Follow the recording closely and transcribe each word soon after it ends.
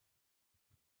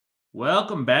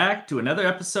Welcome back to another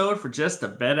episode for Just a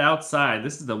Bet Outside.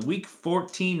 This is the Week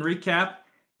 14 recap,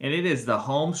 and it is the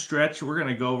home stretch. We're going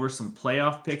to go over some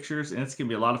playoff pictures, and it's going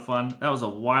to be a lot of fun. That was a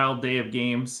wild day of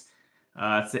games.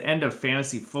 It's the end of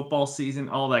fantasy football season,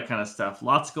 all that kind of stuff.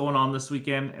 Lots going on this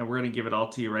weekend, and we're going to give it all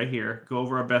to you right here. Go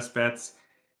over our best bets,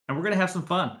 and we're going to have some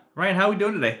fun. Ryan, how are we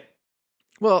doing today?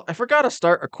 Well, I forgot to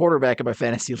start a quarterback in my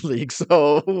fantasy league,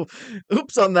 so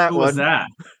oops on that Who was one. that?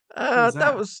 Who was That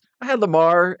that? was I had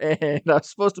Lamar, and I was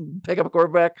supposed to pick up a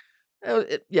quarterback.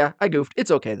 Yeah, I goofed. It's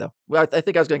okay though. Well, I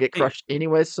think I was gonna get Hey, crushed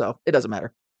anyways, so it doesn't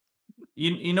matter.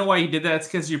 you know why you did that? It's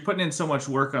because you're putting in so much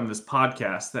work on this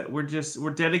podcast that we're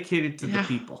dedicated to the Yeah.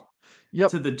 people. Yep.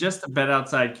 To the Just a Bet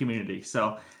Outside community.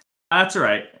 So that's all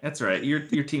right. That's all right. Your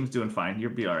team's doing fine.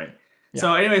 You'll be all right. Yeah.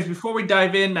 So, anyways, before we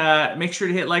dive in, make sure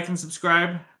to hit like and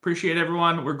subscribe. Appreciate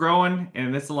everyone. We're growing,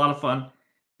 and it's a lot of fun.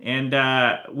 And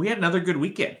we had another good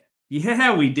weekend.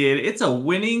 Yeah, we did. It's a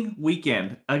winning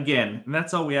weekend again, and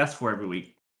that's all we ask for every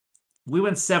week. We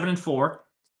went 7-4,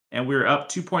 and we're up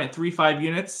 2.35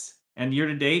 units. And year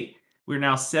to date, we're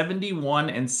now 71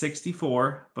 and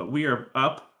 64, but we are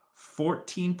up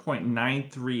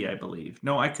 14.93, I believe.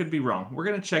 No, I could be wrong. We're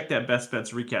gonna check that best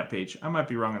bets recap page. I might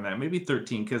be wrong on that. Maybe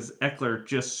 13 because Eckler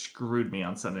just screwed me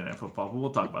on Sunday Night Football. But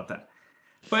we'll talk about that.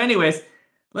 But anyways,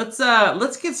 let's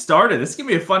get started. This is gonna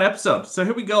be a fun episode. So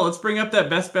here we go. Let's bring up that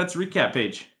best bets recap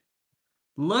page.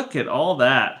 Look at all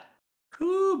that.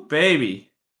 Whoo,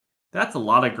 baby. That's a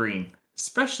lot of green,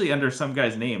 especially under some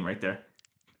guy's name right there.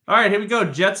 All right, here we go.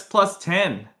 Jets plus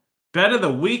 10. Bet of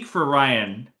the week for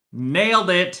Ryan. Nailed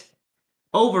it.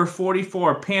 Over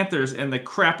 44 Panthers and the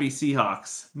crappy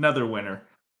Seahawks. Another winner.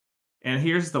 And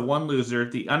here's the one loser,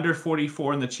 the under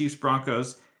 44 in the Chiefs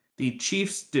Broncos. The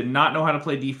Chiefs did not know how to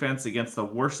play defense against the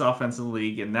worst offense in the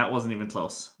league, and that wasn't even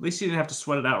close. At least you didn't have to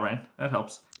sweat it out, Ryan. That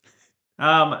helps.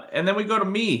 And then we go to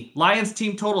me. Lions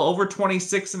team total over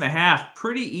 26 and a half.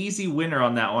 Pretty easy winner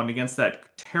on that one against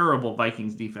that terrible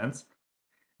Vikings defense.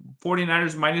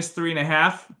 49ers minus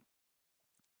 3.5.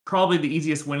 Probably the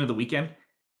easiest win of the weekend.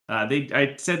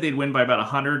 I said they'd win by about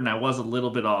 100, and I was a little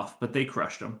bit off, but they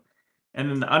crushed them. And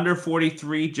then the under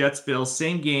 43 Jets Bills,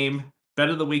 same game. Bet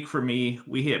of the week for me.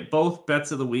 We hit both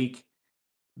bets of the week.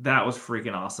 That was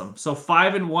freaking awesome. So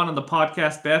 5-1 on the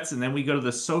podcast bets, and then we go to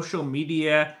the social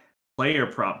media player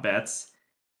prop bets.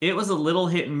 It was a little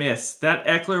hit and miss. That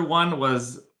Eckler one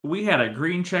was, we had a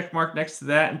green check mark next to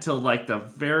that until like the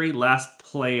very last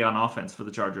play on offense for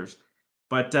the Chargers.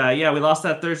 But yeah, we lost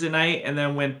that Thursday night and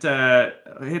then went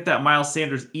hit that Miles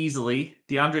Sanders easily.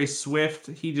 DeAndre Swift,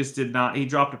 he just did not. He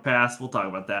dropped a pass. We'll talk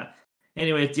about that.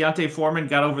 Anyway, Deontay Foreman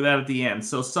got over that at the end.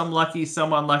 So some lucky,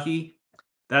 some unlucky.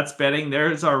 That's betting.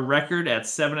 There's our record at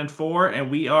 7-4,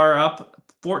 and we are up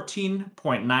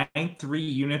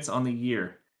 14.93 units on the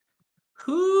year.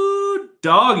 Whoo,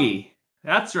 doggy.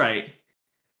 That's right.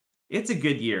 It's a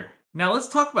good year. Now let's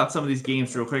talk about some of these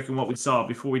games real quick and what we saw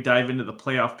before we dive into the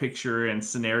playoff picture and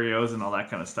scenarios and all that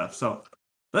kind of stuff. So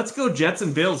let's go Jets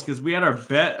and Bills because we had our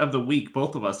bet of the week,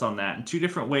 both of us on that in two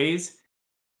different ways.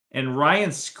 And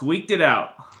Ryan squeaked it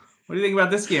out. What do you think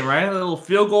about this game, Ryan? A little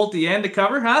field goal at the end to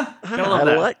cover, huh? Gotta I love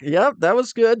that. like. Yep, that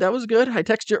was good. That was good. I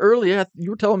texted you earlier. You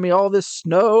were telling me all this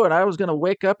snow, and I was gonna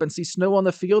wake up and see snow on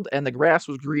the field, and the grass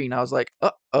was green. I was like,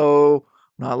 uh-oh,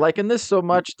 not liking this so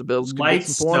much. The Bills could get Light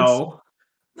some points. snow.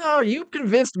 No, you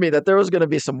convinced me that there was going to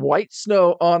be some white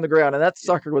snow on the ground, and that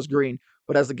sucker was green.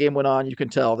 But as the game went on, you can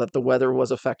tell that the weather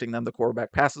was affecting them. The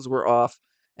quarterback passes were off,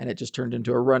 and it just turned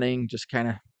into a running, just kind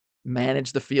of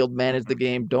manage the field, manage the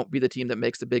game. Don't be the team that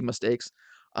makes the big mistakes.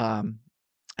 Um,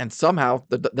 and somehow,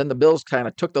 then the Bills kind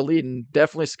of took the lead and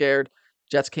definitely scared.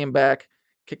 Jets came back,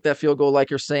 kicked that field goal, like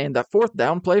you're saying. That fourth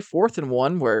down play, 4th and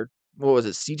 1, where, what was it?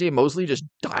 CJ Mosley just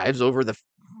dives over the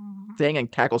thing and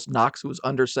tackles Knox, who was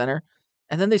under center.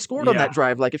 And then they scored on that Yeah,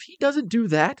 drive. Like, if he doesn't do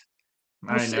that,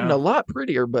 we're I sitting a know. lot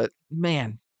prettier, but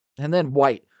man. And then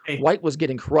White. Hey, White was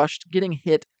getting crushed, getting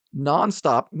hit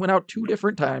nonstop, went out 2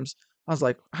 different times. I was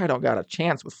like, I don't got a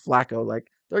chance with Flacco. Like,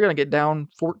 they're gonna get down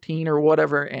 14 or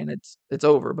whatever, and it's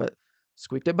over. But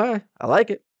squeaked it by. I like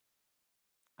it.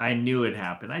 I knew it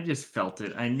happened. I just felt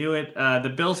it. I knew it.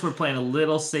 The Bills were playing a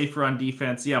little safer on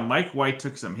defense. Yeah, Mike White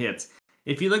took some hits.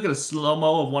 If you look at a slow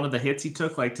mo of one of the hits he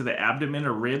took, like to the abdomen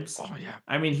or ribs, Oh yeah.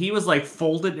 I mean, he was like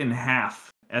folded in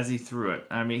half as he threw it.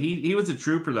 I mean, he was a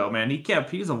trooper though, man. He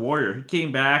was a warrior. He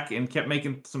came back and kept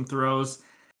making some throws.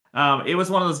 It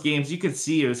was one of those games you could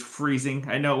see it was freezing.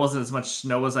 I know it wasn't as much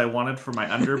snow as I wanted for my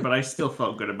under, but I still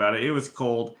felt good about it. It was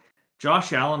cold.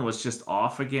 Josh Allen was just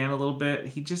off again a little bit.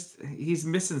 He's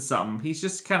missing something. He's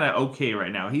just kind of okay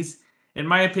right now. In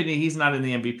my opinion, he's not in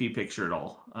the MVP picture at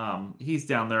all. He's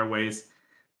down there a ways.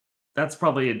 That's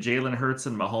probably a Jalen Hurts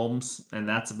and Mahomes, and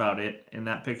that's about it in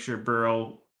that picture.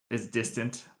 Burrow is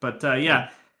distant, but Yeah. yeah,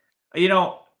 you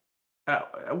know,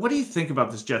 what do you think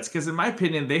about this Jets? Because in my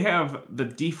opinion, they have the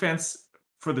defense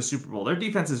for the Super Bowl. Their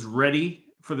defense is ready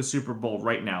for the Super Bowl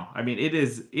right now. I mean, it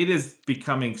is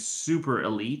becoming super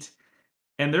elite,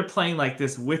 and they're playing like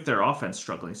this with their offense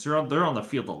struggling. So they're on the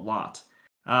field a lot.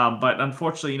 But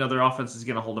unfortunately, their offense is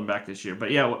going to hold them back this year.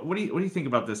 But yeah, what do you think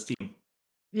about this team?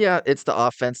 Yeah, it's the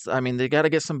offense. I mean, they got to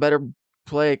get some better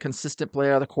play, consistent play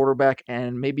out of the quarterback,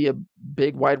 and maybe a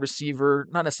big wide receiver,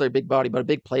 not necessarily a big body, but a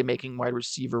big playmaking wide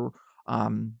receiver.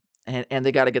 And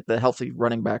they got to get the healthy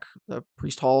running back,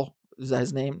 Priest Hall. Is that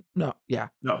his name? No, yeah,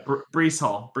 No, Brees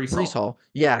Hall. Brees Brees Hall. Hall.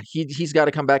 Yeah, he's got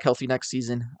to come back healthy next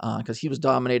season because he was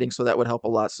dominating, so that would help a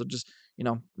lot. So just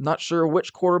not sure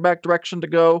which quarterback direction to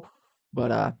go,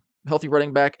 but healthy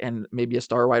running back and maybe a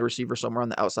star wide receiver somewhere on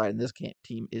the outside. And this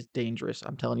team is dangerous.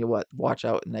 I'm telling you what. Watch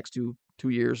out in the next two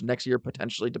years, next year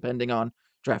potentially, depending on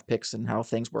draft picks and how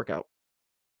things work out.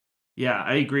 Yeah,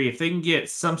 I agree. If they can get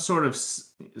some sort of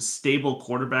stable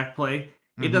quarterback play,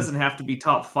 it Hmm. doesn't have to be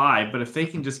top five, but if they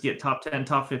can just get top 10,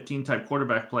 top 15 type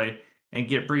quarterback play and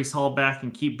get Brees Hall back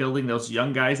and keep building those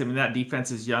young guys, I mean, that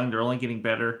defense is young. They're only getting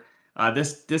better.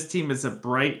 This team is a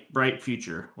bright, bright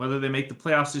future. Whether they make the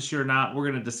playoffs this year or not, we're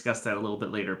going to discuss that a little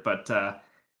bit later. But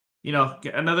they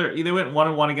went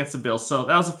 1-1 against the Bills, so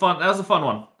that was a fun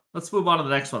one. Let's move on to the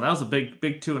next one. That was a big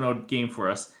 2-0 game for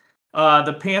us.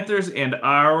 The Panthers and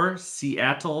our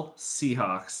Seattle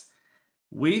Seahawks.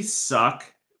 We suck.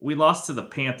 We lost to the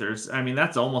Panthers. I mean,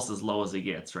 that's almost as low as it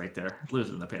gets right there,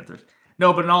 losing the Panthers.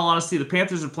 No, but in all honesty, the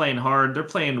Panthers are playing hard. They're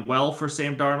playing well for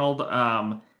Sam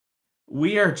Darnold.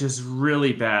 We are just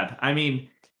really bad. I mean,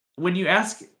 when you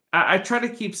ask, I try to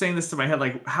keep saying this to my head,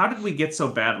 like, how did we get so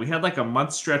bad? We had like a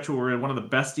month stretch where we were one of the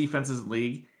best defenses in the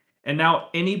league, and now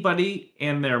anybody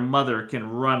and their mother can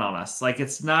run on us. Like,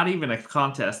 it's not even a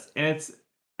contest, and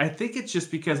I think it's just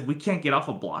because we can't get off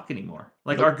a block anymore.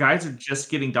 Like, our Nope. guys are just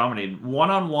getting dominated, one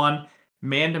on one,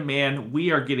 man to man.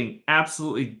 We are getting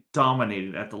absolutely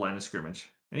dominated at the line of scrimmage.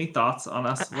 Any thoughts on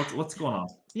us? What's going on?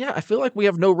 Yeah, I feel like we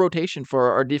have no rotation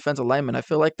for our defensive linemen. I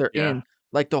feel like they're Yeah. in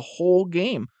like the whole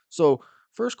game. So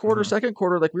first quarter, Mhm. second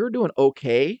quarter, like we were doing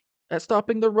okay at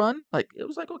stopping the run. Like it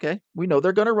was like, okay, we know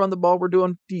they're gonna run the ball. We're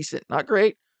doing decent. Not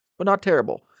great, but not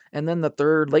terrible. And then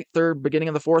the late third, beginning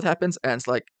of the fourth happens, and it's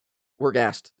like we're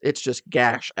gassed. It's just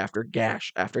gash after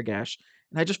gash after gash.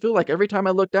 And I just feel like every time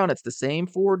I look down, it's the same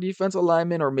four defensive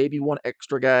linemen or maybe one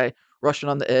extra guy rushing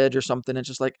on the edge or something. It's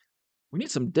just like we need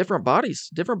some different bodies,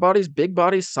 big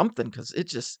bodies, something, because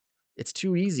it's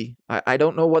too easy. I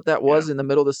don't know what that Yeah. was in the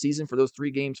middle of the season for those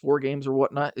 3 games, 4 games, or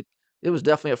whatnot. It was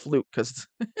definitely a fluke because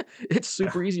it's Yeah,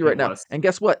 super easy it right now. was. And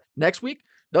guess what? Next week,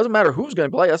 doesn't matter who's going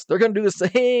to play us. They're going to do the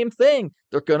same thing.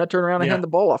 They're going to turn around and Yeah. hand the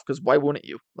ball off because why wouldn't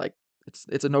you? Like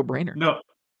it's a no brainer. No,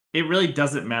 it really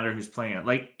doesn't matter who's playing it.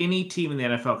 Like any team in the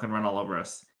NFL can run all over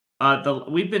us.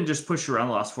 We've been just pushed around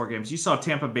the last 4 games. You saw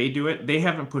Tampa Bay do it. They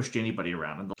haven't pushed anybody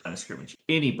around in the line of scrimmage.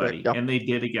 Right? Anybody, Yeah. and they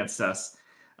did against us.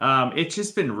 It's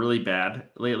just been really bad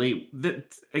lately.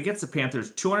 Against the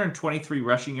Panthers, 223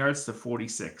 rushing yards to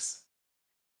 46.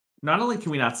 Not only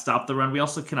can we not stop the run, we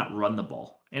also cannot run the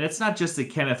ball. And it's not just a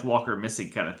Kenneth Walker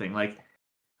missing kind of thing. Like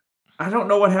I don't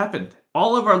know what happened.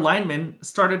 All of our linemen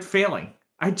started failing.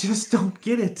 I just don't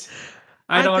get it.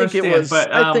 I don't understand.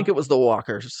 But I think it was the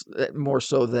Walkers more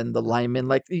so than the linemen.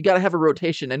 Like you got to have a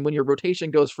rotation, and when your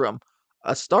rotation goes from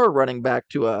a star running back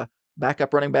to a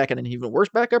backup running back and an even worse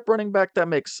backup running back, that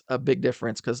makes a big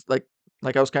difference. Because like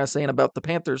I was kind of saying about the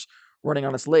Panthers running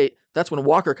on us late, that's when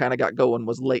Walker kind of got going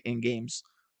was late in games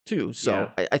too.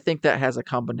 So yeah, I think that has a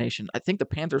combination. I think the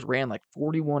Panthers ran like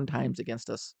 41 times against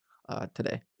us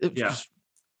today. It was yeah. just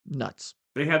nuts.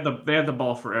 They had the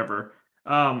ball forever.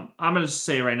 I'm gonna just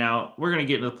say right now, we're gonna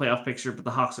get into the playoff picture, but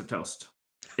the Hawks are toast.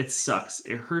 It sucks.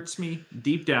 It hurts me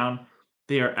deep down.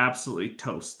 They are absolutely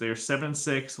toast. They're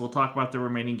 7-6. We'll talk about the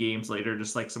remaining games later,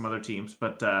 just like some other teams.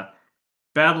 But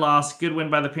bad loss, good win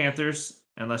by the Panthers.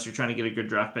 Unless you're trying to get a good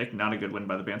draft pick, not a good win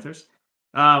by the Panthers.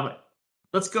 Um,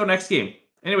 let's go next game.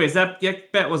 Anyways, that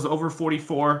bet was over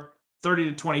 44,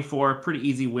 30-24. Pretty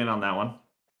easy win on that one.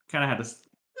 Kind of had to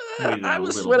wait I that a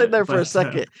was little sweating bit, there for a but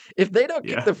second. If they don't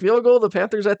kick yeah, the field goal, the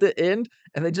Panthers at the end,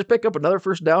 and they just pick up another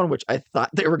first down, which I thought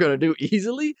they were going to do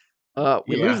easily,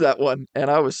 we lose yeah. that one, and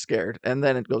I was scared. And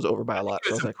then it goes over by I a think lot. it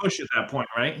So I was was a like, push at that point,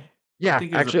 right? I yeah,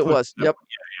 think it was a actually it push was. at that Yep, point.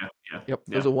 Yeah, yeah, yep.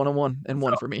 It yeah, was yeah. a 1-on-1 and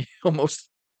one So for me almost.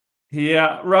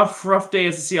 yeah, rough day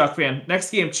as a Seahawks fan.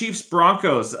 Next game, Chiefs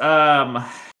Broncos.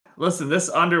 Listen, this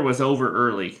under was over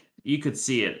early. You could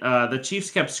see it. The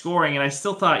Chiefs kept scoring, and I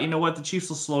still thought, you know what, the Chiefs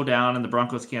will slow down, and the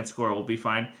Broncos can't score. We'll be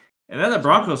fine. And then the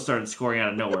Broncos started scoring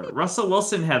out of nowhere. Russell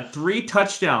Wilson had 3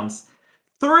 touchdowns.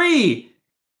 3!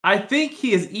 I think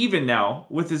he is even now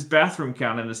with his bathroom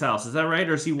count in his house. Is that right?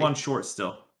 Or is he I, one short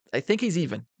still? I think he's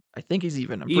even. I'm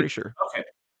Even. pretty sure. Okay.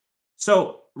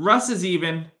 So Russ is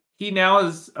even. He now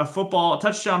is a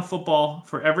touchdown football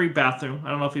for every bathroom. I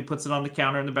don't know if he puts it on the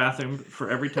counter in the bathroom for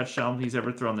every touchdown he's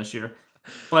ever thrown this year.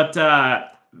 But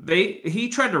he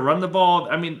tried to run the ball.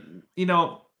 I mean,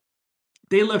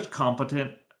 they looked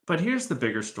competent. But here's the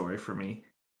bigger story for me.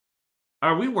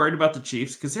 Are we worried about the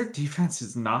Chiefs? Because their defense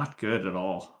is not good at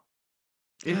all.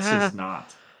 It's Ah, just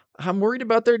not. I'm worried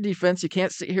about their defense. You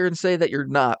can't sit here and say that you're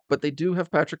not, but they do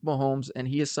have Patrick Mahomes, and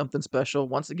he is something special.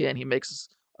 Once again, he makes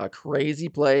a crazy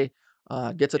play,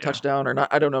 gets a Yeah, touchdown or not.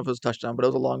 I don't know if it was a touchdown, but it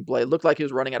was a long play. It looked like he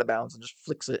was running out of bounds and just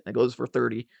flicks it, and it goes for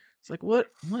 30. It's like, what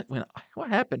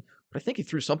happened? But I think he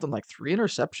threw something like 3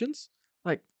 interceptions.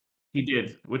 Like, he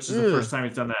did, which is the ugh, first time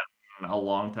he's done that in a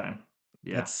long time.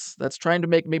 Yeah. that's trying to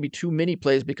make maybe too many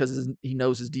plays because he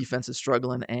knows his defense is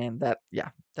struggling, and that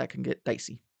can get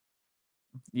dicey.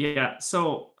 Yeah.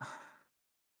 So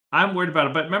I'm worried about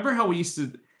it. But remember how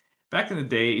back in the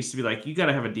day, it used to be like, you got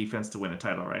to have a defense to win a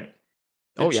title, right?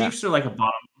 The Oh yeah. Chiefs are like a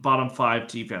bottom 5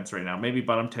 defense right now, maybe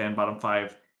bottom 10, bottom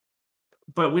 5.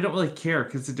 But we don't really care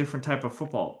because it's a different type of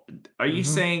football. Are you hmm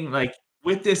saying, like,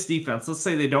 with this defense, let's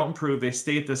say they don't improve, they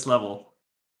stay at this level.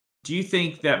 Do you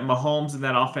think that Mahomes and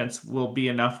that offense can be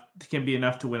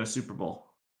enough to win a Super Bowl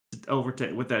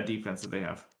overtake with that defense that they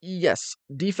have? Yes,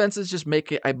 defenses just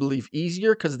make it, I believe,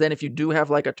 easier because then if you do have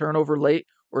like a turnover late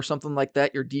or something like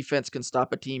that, your defense can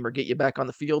stop a team or get you back on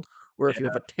the field. Where if you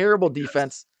have a terrible Yes.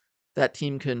 defense, that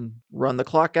team can run the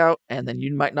clock out and then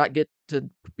you might not get to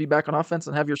be back on offense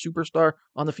and have your superstar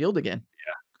on the field again.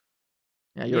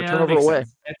 Yeah, you're a Yeah, that turnover makes away.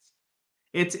 sense.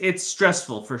 It's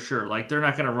stressful for sure. Like they're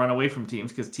not going to run away from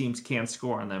teams because teams can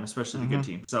score on them, especially the good hmm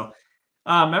teams. So,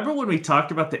 remember when we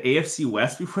talked about the AFC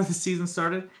West before the season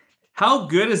started? How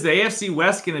good is the AFC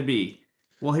West going to be?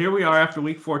 Well, here we are after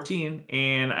Week 14,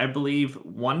 and I believe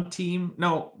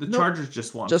no, the Nope, Chargers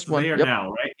just won, just so one. they are Yep.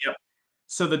 now right. Yep.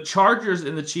 So the Chargers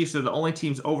and the Chiefs are the only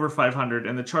teams over 500,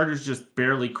 and the Chargers just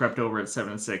barely crept over at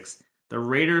 7-6. The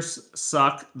Raiders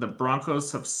suck. The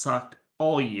Broncos have sucked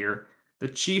all year. The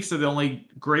Chiefs are the only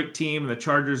great team, and the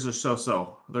Chargers are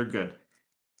so-so. They're good.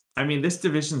 I mean, this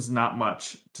division's not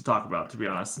much to talk about, to be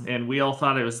honest. And we all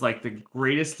thought it was like the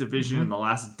greatest division Mm-hmm. in the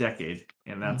last decade,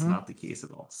 and that's Mm-hmm. not the case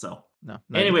at all. So, No,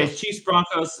 not even anyways, close. Chiefs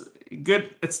Broncos,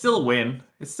 good. It's still a win.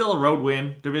 It's still a road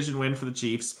win, division win for the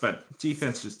Chiefs, but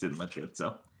defense just didn't look good.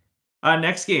 So,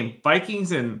 next game,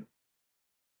 Vikings and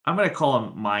I'm gonna call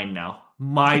them mine now.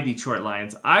 My Detroit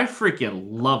Lions. I freaking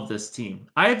love this team.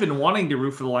 I have been wanting to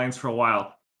root for the Lions for a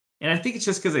while, and I think it's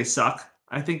just because they suck.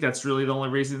 I think that's really the only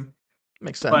reason.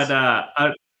 Makes But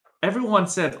sense. everyone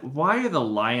said, "Why are the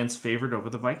Lions favored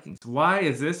over the Vikings? Why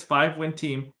is this 5-win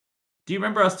team?" Do you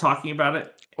remember us talking about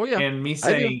it Oh yeah, and me I do.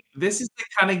 saying this is the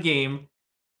kind of game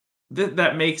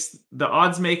that makes the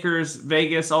odds makers,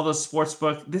 Vegas, all those sports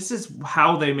book. This is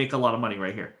how they make a lot of money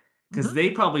right here because hmm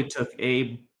they probably took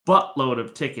a buttload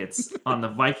of tickets on the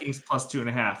Vikings plus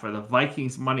 2.5 or the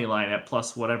Vikings money line at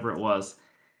plus whatever it was,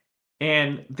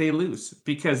 and they lose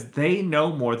because they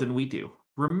know more than we do.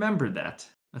 Remember that.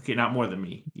 Okay, not more than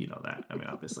me. You know that. I mean,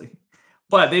 obviously,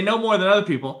 but they know more than other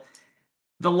people.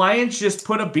 The Lions just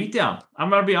put a beat down. I'm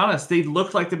gonna be honest. They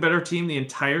looked like the better team the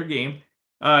entire game.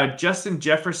 Justin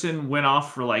Jefferson went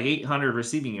off for like 800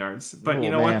 receiving yards, but you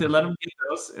Oh know what? They man. let him get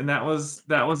those, and that was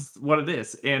what it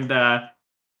is. And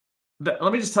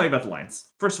let me just tell you about the Lions.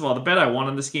 First of all, the bet I won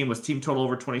on this game was team total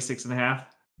over 26.5.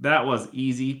 That was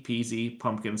easy peasy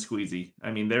pumpkin squeezy.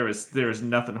 I mean, there is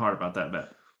nothing hard about that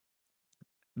bet.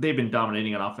 They've been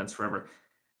dominating on offense forever.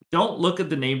 Don't look at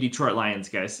the name Detroit Lions,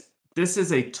 guys. This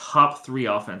is a top 3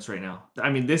 offense right now. I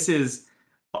mean, this is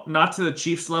not to the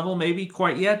Chiefs level maybe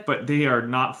quite yet, but they are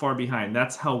not far behind.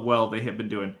 That's how well they have been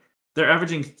doing. They're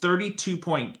averaging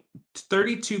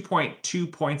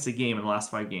 32.2 points a game in the last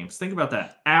 5 games. Think about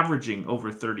that. Averaging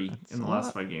over 30 That's in a the last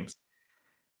lot. 5 games.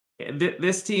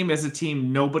 This team is a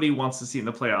team nobody wants to see in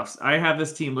the playoffs. I have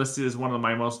this team listed as one of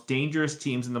my most dangerous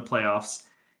teams in the playoffs.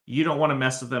 You don't want to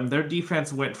mess with them. Their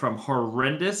defense went from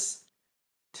horrendous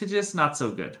to just not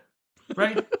so good,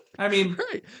 right? I mean,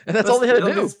 Right. And that's all let's they had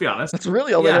to do. let's be honest. That's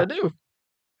really all they Yeah, had to do.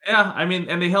 yeah. I mean,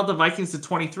 and they held the Vikings to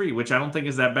 23, which I don't think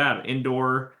is that bad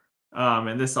indoor.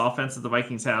 And this offense that the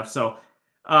Vikings have. So,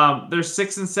 they're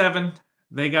 6-7.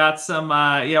 They got some.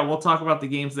 Yeah, we'll talk about the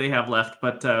games they have left,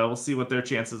 but we'll see what their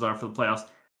chances are for the playoffs.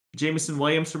 Jamison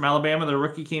Williams from Alabama, the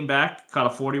rookie, came back, caught a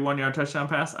 41-yard touchdown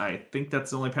pass. I think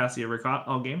that's the only pass he ever caught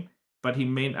all game, but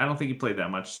I don't think he played that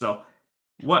much. So,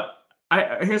 what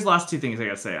Here's the last two things I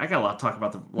gotta say. I got a lot to talk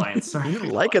about the Lions. Sorry, You're I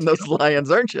got a lot liking to those go. Lions,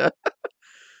 aren't you?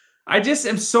 I just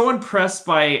am so impressed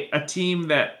by a team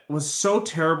that was so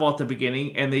terrible at the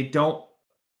beginning, and they don't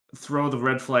throw the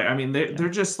red flag. I mean, Yeah. they're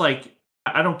just like,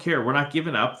 I don't care. We're not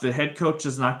giving up. The head coach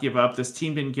does not give up. This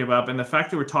team didn't give up, and the fact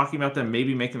that we're talking about them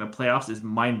maybe making the playoffs is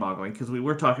mind-boggling because we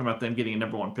were talking about them getting a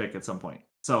number one pick at some point.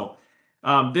 So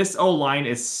this O line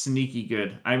is sneaky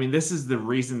good. I mean, this is the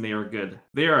reason they are good.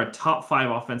 They are a top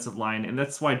five offensive line, and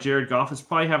that's why Jared Goff is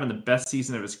probably having the best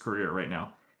season of his career right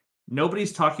now.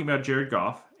 Nobody's talking about Jared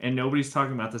Goff, and nobody's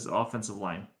talking about this offensive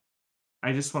line.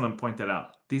 I just want to point that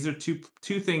out. These are two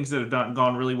things that have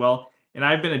gone really well. And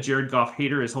I've been a Jared Goff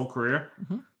hater his whole career,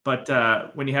 Mhm.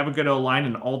 but when you have a good O line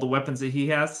and all the weapons that he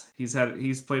has,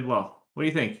 he's played well. What do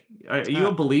you think? Are you Uh,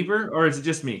 a believer, or is it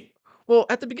just me? well,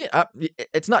 at the beginning,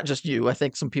 it's not just you. I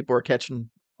think some people are catching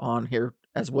on here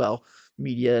as well,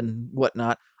 media and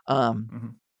whatnot. Um,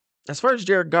 Mhm. as far as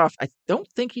Jared Goff, I don't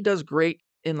think he does great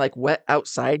in like wet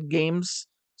outside games.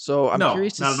 So I'm No,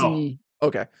 curious to not at all. see.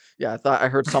 Okay, yeah, I thought I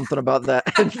heard something about that,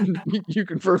 and you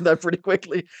confirmed that pretty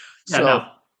quickly. Yeah, So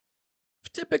no.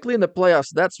 typically in the playoffs,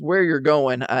 that's where you're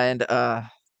going, and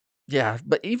yeah,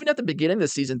 but even at the beginning of the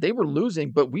season, they were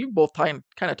losing, but we both kind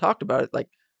of talked about it. Like,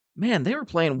 man, they were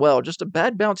playing well. Just a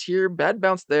bad bounce here, bad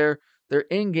bounce there. They're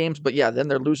in games, but yeah, then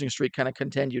their losing streak kind of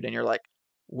continued, and you're like,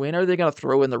 when are they going to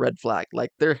throw in the red flag?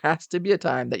 Like, there has to be a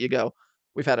time that you go,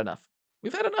 we've had enough.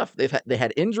 We've had enough. They had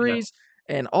Yeah, injuries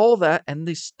and all that, and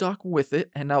they stuck with it,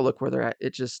 and now look where they're at.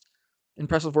 It's just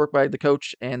impressive work by the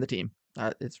coach and the team.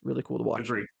 It's really cool to watch.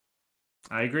 agree.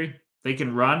 I agree. They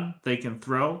can run, they can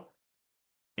throw,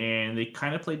 and they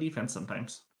kind of play defense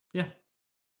sometimes. Yeah,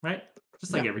 right?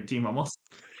 Just like Yeah. every team almost.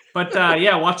 But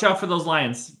yeah, watch out for those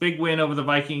Lions. Big win over the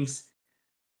Vikings.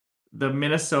 The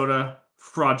Minnesota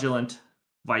fraudulent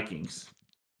Vikings.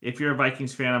 If you're a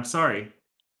Vikings fan, I'm sorry,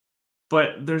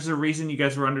 but there's a reason you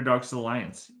guys were underdogs to the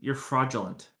Lions. You're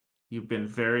fraudulent. You've been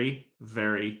very,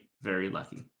 very, very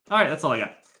lucky. All right, that's all I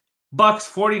got. Bucks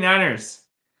 49ers.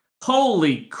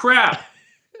 Holy crap.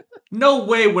 No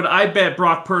way would I bet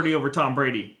Brock Purdy over Tom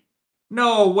Brady.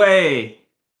 No way.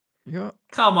 Yeah.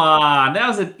 Come on. That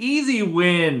was an easy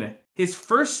win. His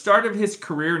first start of his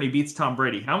career and he beats Tom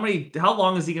Brady. How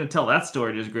long is he going to tell that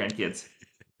story to his grandkids?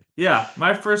 Yeah,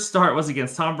 my first start was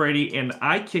against Tom Brady, and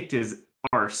I kicked his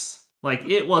arse. Like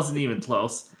it wasn't even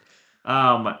close.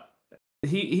 Um,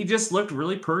 he just looked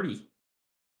really pretty.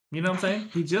 You know what I'm saying?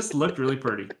 He just looked really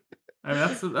pretty. I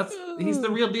mean, that's he's the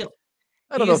real deal.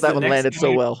 I don't know if He's that the one next landed so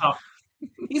coming of well. Tom.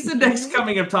 He's the next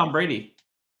coming of Tom Brady.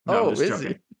 No, I'm Oh, just is he?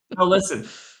 joking. No, listen.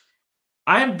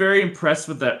 I am very impressed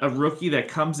with a rookie that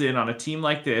comes in on a team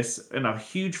like this in a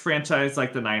huge franchise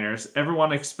like the Niners.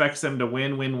 Everyone expects them to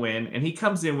win, win, win. And he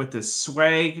comes in with this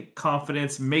swag,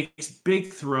 confidence, makes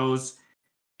big throws,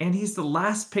 and he's the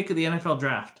last pick of the NFL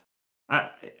draft.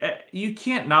 You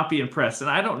can't not be impressed. And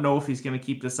I don't know if he's going to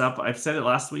keep this up. I've said it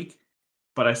last week,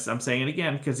 but I'm saying it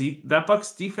again because that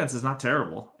Bucks defense is not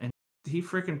terrible. And he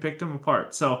freaking picked them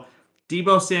apart. So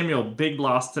Debo Samuel, big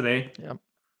loss today, Yep.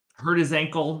 hurt his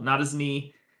ankle, not his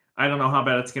knee. I don't know how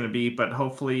bad it's going to be, but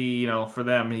hopefully, for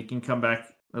them, he can come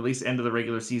back at least end of the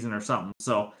regular season or something.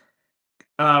 So,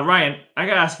 Ryan, I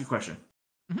got to ask you a question.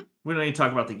 Mhm. We don't need to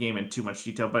talk about the game in too much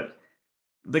detail, but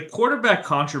the quarterback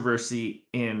controversy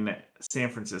in San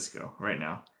Francisco right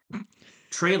now.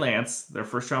 Trey Lance, their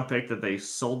first round pick that they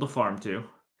sold the farm to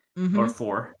or Mhm.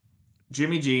 for.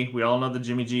 Jimmy G, we all know the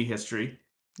Jimmy G history.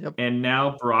 Yep. And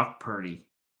now Brock Purdy.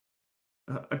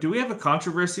 Do we have a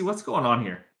controversy? What's going on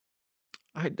here?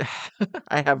 I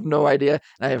I have no idea.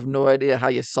 I have no idea how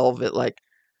you solve it. Like,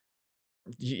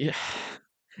 yeah.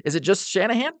 Is it just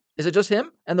Shanahan? Is it just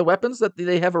him and the weapons that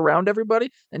they have around everybody?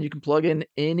 And you can plug in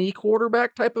any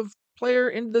quarterback type of player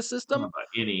into the I don't know system? about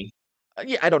any.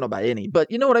 Yeah, I don't know about any, but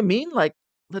you know what I mean? Like,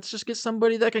 let's just get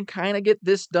somebody that can kind of get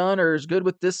this done or is good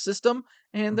with this system,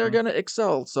 and they're Mhm. gonna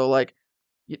excel. So, like,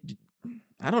 y- d-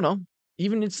 I don't know.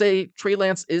 Even if say Trey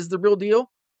Lance is the real deal,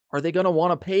 are they gonna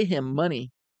want to pay him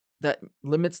money that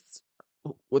limits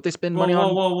what they spend Whoa, money whoa,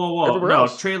 on whoa, whoa, whoa! everywhere No,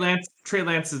 else? Trey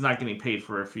Lance is not getting paid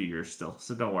for a few years still,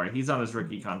 so don't worry. He's on his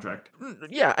rookie contract.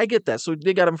 Yeah, I get that. So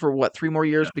they got him for what, 3 more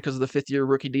years Yeah, because of the 5th year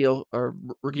rookie deal or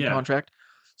rookie yeah, contract.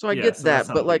 So I yeah. get So that's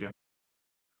that, not but a big like, deal.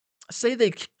 say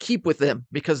they keep with him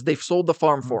because they've sold the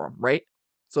farm Mhm. for him, right?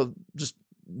 So just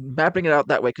mapping it out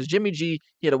that way, because Jimmy G,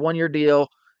 he had a 1 year deal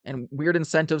and weird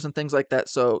incentives and things like that.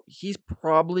 So he's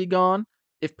probably gone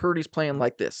if Purdy's playing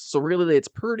like this. So really, it's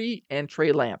Purdy and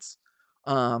Trey Lance.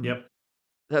 Um, Yep.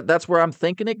 that's where I'm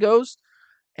thinking it goes.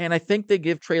 And I think they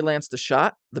give Trey Lance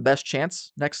the best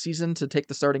chance next season to take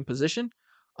the starting position.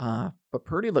 But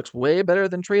Purdy looks way better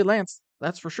than Trey Lance.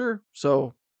 That's for sure.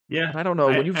 So, Yeah, but I don't know.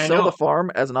 When you I sell the know.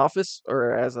 farm as an office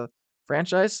or as a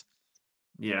franchise,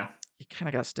 Yeah, you kind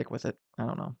of got to stick with it. I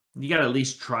don't know. you got to at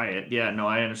least try it. Yeah, no,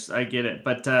 I understand. I get it.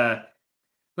 But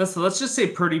let's just say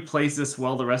Purdy plays this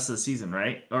well the rest of the season,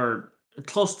 right? Or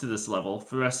close to this level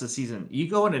for the rest of the season. You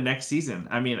go into next season.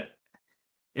 I mean,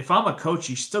 if I'm a coach,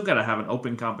 you still got to have an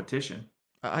open competition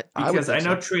I would because I think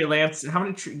know so. Trey Lance. How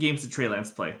many games did Trey Lance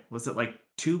play? Was it like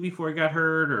 2 before he got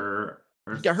hurt, or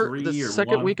He got hurt the 3 or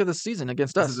second 1? week of the season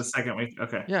against Was it the us. second week?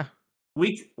 Okay. Yeah.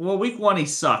 Week 1 he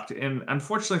sucked, and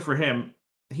unfortunately for him,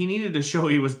 he needed to show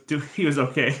he was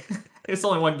okay. It's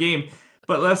only 1 game,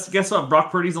 but let's guess what?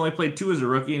 Brock Purdy's only played 2 as a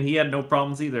rookie, and he had no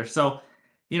problems either. So,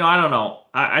 I don't know.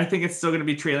 I think it's still going to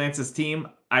be Trey Lance's team.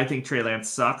 I think Trey Lance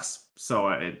sucks.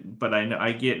 But I know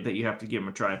I get that you have to give him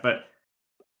a try. But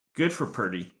good for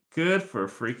Purdy. Good for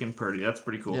freaking Purdy. That's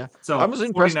pretty Yeah. cool. I So was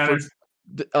impressed for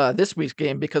 49ers. this week's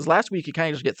game because last week you kind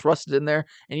of just get thrusted in there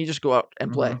and you just go out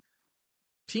and play. Mhm.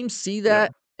 Teams see Yep.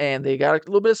 that and they got a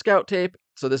little bit of scout tape.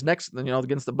 So this next,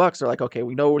 against the Bucks, they're like, okay,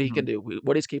 we know what he can Mhm. do,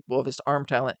 what he's capable of, his arm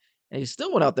talent, and he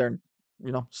still went out there and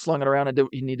slung it around and did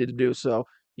what he needed to do. So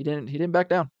he didn't back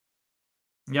down.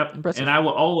 Yep. And Impressive. I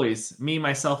will always, me,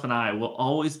 myself, and I will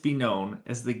always be known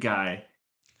as the guy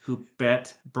who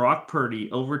bet Brock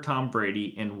Purdy over Tom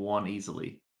Brady and won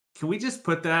easily. Can we just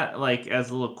put that like as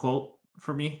a little quote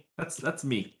for me? That's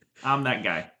me. I'm that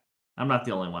guy. I'm not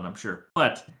the only one, I'm sure.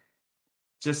 But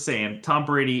just saying, Tom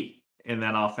Brady and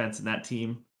that offense and that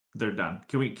team, they're done.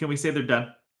 Can we say they're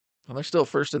done? Well, they're still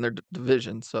first in their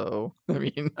division, so I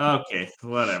mean, Okay,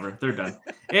 whatever. They're done.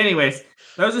 Anyways,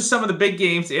 those are some of the big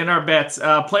games in our bets.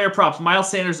 Player props: Miles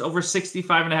Sanders over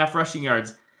 65.5 rushing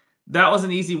yards. That was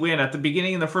an easy win. At the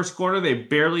beginning of the first quarter, they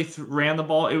barely ran the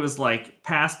ball. It was like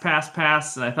pass, pass,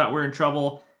 pass, and I thought we were in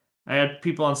trouble. I had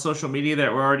people on social media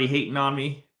that were already hating on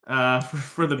me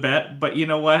for the bet, but you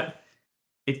know what?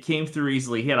 It came through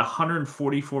easily. He had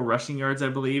 144 rushing yards, I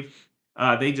believe.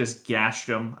 They just gashed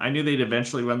him. I knew they'd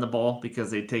eventually run the ball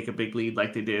because they'd take a big lead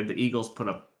like they did. The Eagles put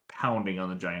a pounding on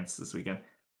the Giants this weekend.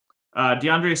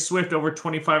 DeAndre Swift over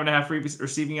 25 and a half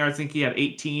receiving yards. I think he had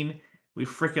 18. We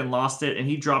freaking lost it, and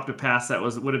he dropped a pass that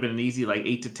would have been an easy like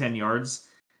 8 to 10 yards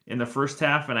in the first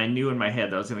half, and I knew in my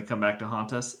head that was going to come back to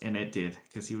haunt us, and it did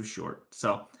because he was short.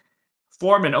 So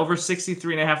Foreman over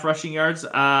 63 and a half rushing yards.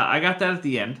 I got that at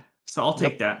the end, so I'll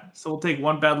yep. take that. So we'll take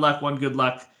one bad luck, one good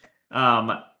luck.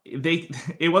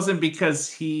 It wasn't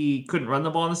because he couldn't run the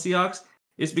ball in the Seahawks.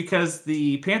 It's because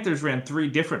the Panthers ran 3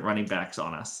 different running backs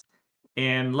on us.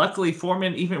 And luckily,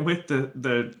 Foreman, even with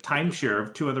the timeshare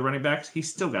of 2 other running backs, he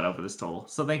still got over this total.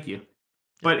 So thank you. Yep.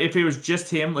 But if it was just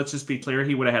him, let's just be clear,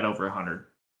 he would have had over 100.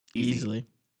 Easy. Easily.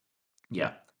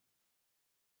 Yeah.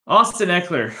 Austin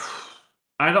Eckler.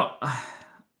 I don't.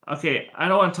 Okay, I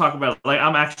don't want to talk about it.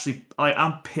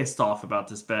 I'm pissed off about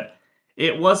this bet.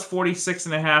 It was 46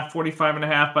 and a half, 45 and a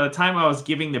half. By the time I was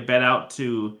giving the bet out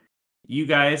to you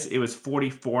guys, it was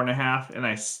 44 and a half, and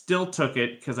I still took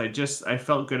it because I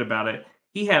felt good about it.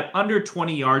 He had under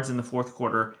 20 yards in the fourth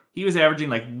quarter. He was averaging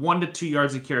like 1 to 2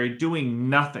 yards a carry, doing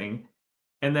nothing.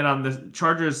 And then on the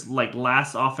Chargers' like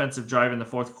last offensive drive in the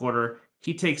fourth quarter,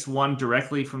 he takes one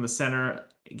directly from the center,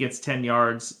 gets 10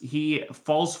 yards. He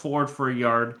falls forward for a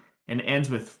yard and ends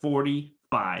with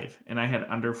 45. And I had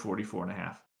under 44 and a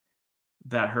half.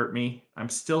 That hurt me. I'm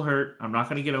still hurt. I'm not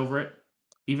going to get over it.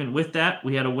 Even with that,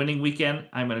 we had a winning weekend.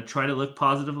 I'm going to try to look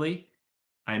positively.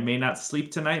 I may not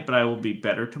sleep tonight, but I will be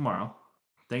better tomorrow.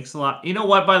 Thanks a lot. You know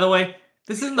what, by the way?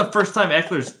 This isn't the first time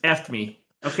Eckler's effed me.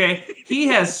 Okay? He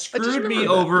has screwed me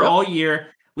over all year.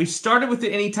 We started with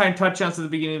the anytime touchdowns at the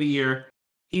beginning of the year.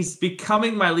 He's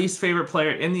becoming my least favorite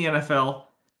player in the NFL.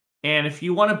 And if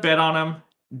you want to bet on him,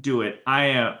 do it.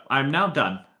 I'm now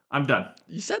done. I'm done.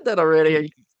 You said that already.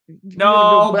 You gonna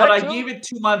go No, back but I to gave him? it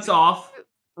 2 months off.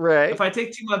 Right. If I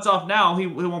take 2 months off now, he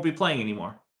won't be playing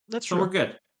anymore. That's So true. we're good.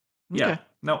 Okay. Yeah.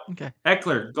 No. Okay.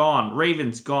 Eckler, gone.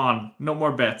 Ravens, gone. No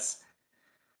more bets.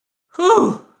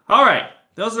 Whew. All right.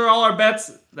 Those are all our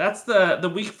bets. That's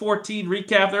the week 14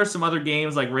 recap. There are some other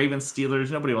games like Ravens, Steelers.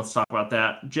 Nobody wants to talk about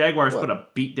that. Jaguars What? put a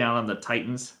beat down on the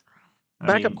Titans. I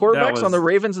Backup mean, that quarterbacks on the was,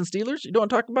 Ravens and Steelers? You don't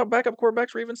talk about backup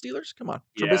quarterbacks, Ravens, Steelers? Come on.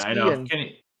 yeah, I Trubisky know. and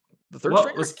the third What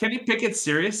stringer? was Kenny Pickett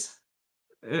serious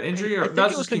injury, I or that think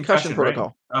was it was just concussion concussion, right?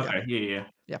 protocol. Yeah. Okay, yeah.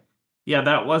 Yeah. Yeah,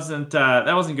 that wasn't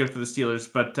good for the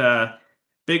Steelers, but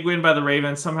big win by the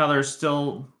Ravens. Somehow they're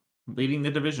still leading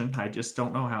the division. I just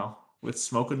don't know how, with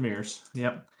smoke and mirrors.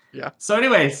 Yep. Yeah. So,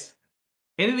 anyways,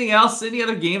 anything else? Any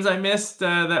other games I missed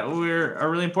that are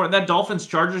really important? That Dolphins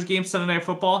Chargers game Sunday Night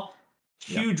Football,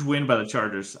 Yeah. huge win by the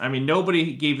Chargers. I mean,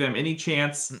 nobody gave them any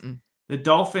chance. Mm-mm. The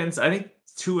Dolphins, I think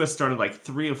Tua started like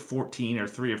 3 of 14 or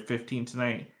 3 of 15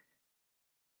 tonight.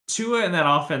 Tua and that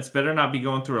offense better not be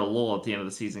going through a lull at the end of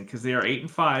the season because they are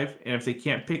 8-5, and if they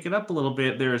can't pick it up a little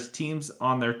bit, there's teams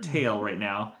on their tail right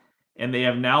now, and they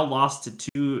have now lost to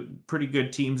 2 pretty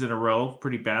good teams in a row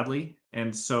pretty badly,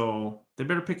 and so they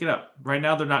better pick it up. Right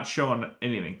now, they're not showing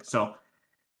anything. So,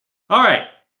 all right.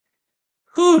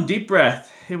 Whew, deep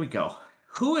breath. Here we go.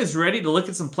 Who is ready to look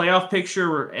at some playoff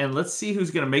picture, and let's see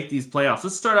who's going to make these playoffs.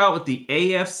 Let's start out with the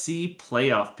AFC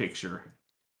playoff picture.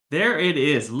 There it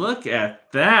is. Look at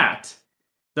that.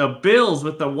 The Bills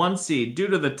with the 1 seed due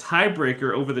to the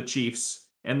tiebreaker over the Chiefs.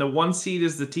 And the 1 seed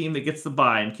is the team that gets the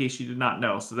bye, in case you did not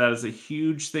know. So that is a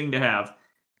huge thing to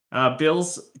have.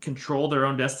 Bills control their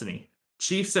own destiny.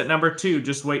 Chiefs at number 2,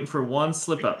 just waiting for one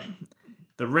slip up.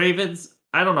 The Ravens,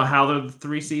 I don't know how they're the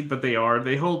 3 seed, but they are.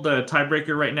 They hold the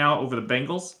tiebreaker right now over the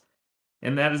Bengals.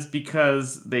 And that is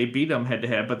because they beat them head to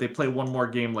head, but they play one more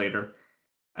game later.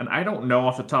 And I don't know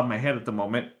off the top of my head at the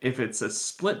moment if it's a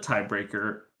split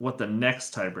tiebreaker, what the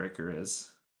next tiebreaker is.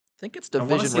 I think it's I want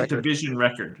to division say record. division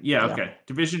record. Yeah, okay.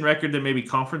 Division record, then maybe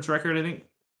conference record, I think.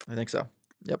 I think so.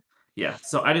 Yep. Yeah,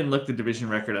 so I didn't look the division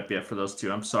record up yet for those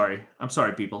two. I'm sorry. I'm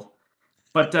sorry, people.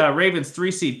 But Ravens 3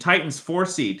 seed, Titans 4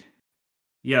 seed.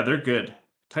 Yeah, they're good.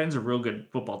 Titans are a real good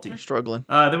football team. They're struggling.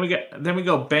 Then we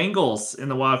go Bengals in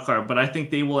the wild card, but I think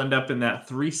they will end up in that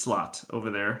 3 slot over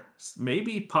there.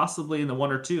 Maybe possibly in the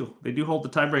 1 or 2. They do hold the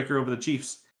tiebreaker over the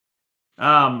Chiefs.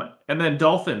 And then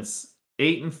Dolphins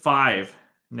 8-5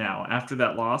 now after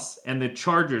that loss, and the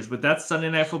Chargers with that Sunday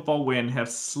Night Football win have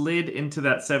slid into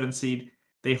that 7 seed.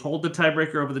 They hold the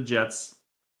tiebreaker over the Jets,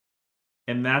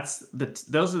 and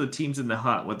those are the teams in the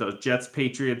hunt with those Jets,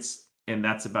 Patriots. And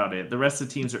that's about it. The rest of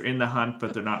the teams are in the hunt,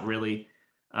 but they're not really.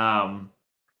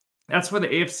 That's where the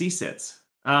AFC sits.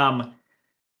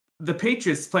 The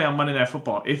Patriots play on Monday Night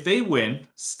Football. If they win,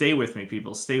 stay with me,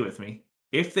 people. Stay with me.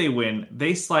 If they win,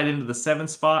 they slide into the 7th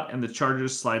spot, and the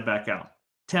Chargers slide back out.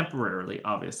 Temporarily,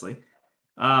 obviously.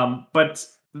 But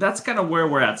that's kind of where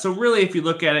we're at. So really, if you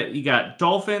look at it, you got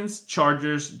Dolphins,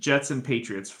 Chargers, Jets, and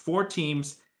Patriots. 4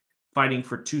 teams fighting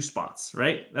for 2 spots,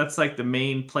 right? That's like the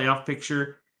main playoff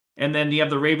picture. And then you have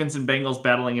the Ravens and Bengals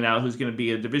battling it out who's going to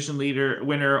be a division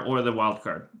winner or the wild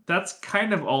card. That's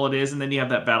kind of all it is. And then you have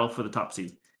that battle for the top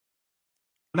seed.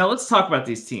 Now let's talk about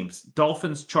these teams.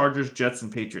 Dolphins, Chargers, Jets,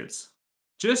 and Patriots.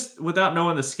 Just without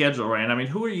knowing the schedule, Ryan, I mean,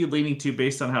 who are you leaning to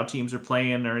based on how teams are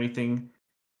playing or anything,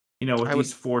 with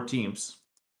these 4 teams?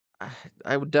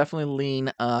 I would definitely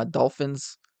lean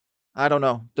Dolphins. I don't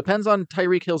know. Depends on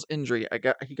Tyreek Hill's injury.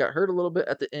 He got hurt a little bit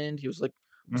at the end. He was like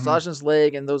massaging his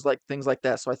leg and those things like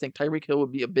that. So I think Tyreek Hill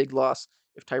would be a big loss.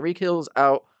 If Tyreek Hill's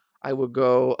out, I would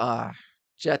go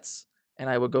Jets and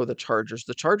I would go the Chargers.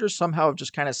 The Chargers somehow have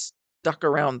just kind of stuck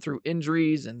around through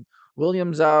injuries and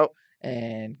Williams out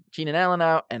and Keenan Allen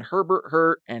out and Herbert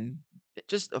hurt and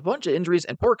just a bunch of injuries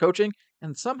and poor coaching.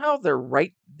 And somehow they're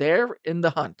right there in the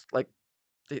hunt. Like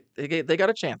they got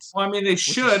a chance. Well, I mean, they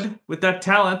should with that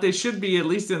talent. They should be at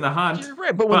least in the hunt. You're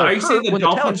right, but when they're hurt, when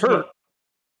the talent's hurt.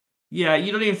 Yeah,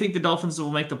 you don't even think the Dolphins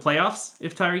will make the playoffs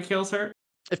if Tyreek Hill's hurt?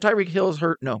 If Tyreek Hill's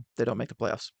hurt, no, they don't make the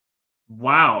playoffs.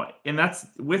 Wow, and that's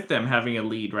with them having a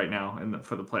lead right now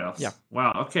for the playoffs. Yeah.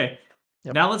 Wow. Okay.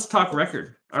 Yep. Now let's talk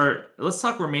record, or let's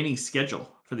talk remaining schedule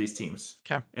for these teams.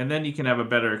 Okay. And then you can have a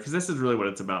better, because this is really what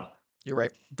it's about. You're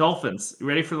right. Dolphins, you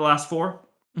ready for the last 4?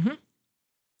 Mm-hmm.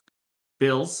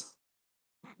 Bills,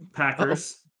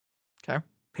 Packers, okay,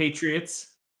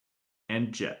 Patriots,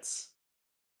 and Jets.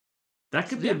 That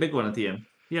could be a big one at the end.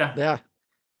 Yeah. Yeah.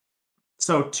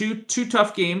 So two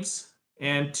tough games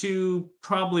and 2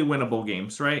 probably winnable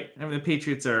games, right? I mean, the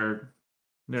Patriots they're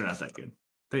not that good.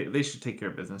 They should take care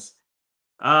of business.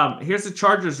 Here's the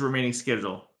Chargers' remaining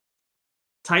schedule: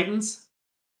 Titans,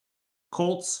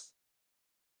 Colts,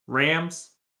 Rams,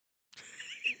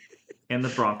 and the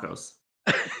Broncos.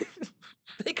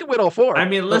 They could win all 4. I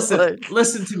mean, listen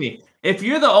to me. If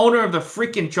you're the owner of the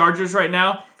freaking Chargers right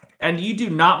now and you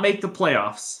do not make the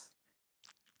playoffs,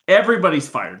 everybody's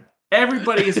fired.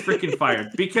 Everybody is freaking fired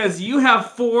because you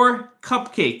have 4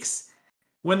 cupcakes.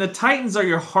 When the Titans are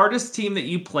your hardest team that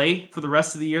you play for the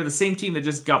rest of the year, the same team that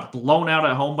just got blown out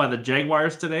at home by the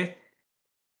Jaguars today.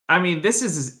 I mean, this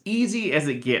is as easy as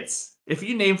it gets. If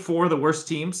you name 4 of the worst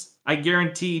teams, I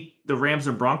guarantee the Rams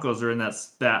and Broncos are in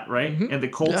that right? Mm-hmm. And the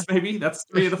Colts, maybe? That's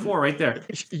 3 of the 4 right there.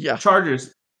 Yeah.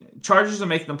 Chargers are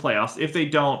making the playoffs. If they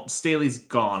don't, Staley's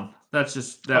gone. That's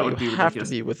just, that would be ridiculous. Have to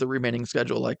be with the remaining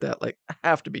schedule like that. Like,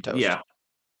 have to be toast. Yeah.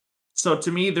 So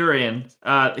to me, they're in.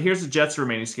 Here's the Jets'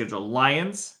 remaining schedule.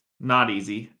 Lions, not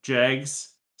easy.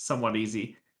 Jags, somewhat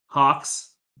easy.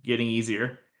 Hawks, getting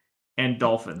easier. And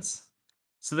Dolphins.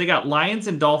 So they got Lions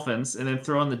and Dolphins, and then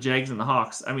throw in the Jags and the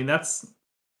Hawks. I mean, that's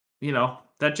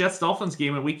that Jets Dolphins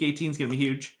game in Week 18 is going to be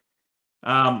huge.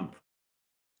 I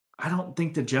don't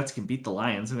think the Jets can beat the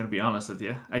Lions. I'm going to be honest with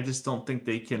you. I just don't think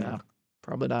they can. No,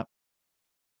 probably not.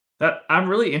 That I'm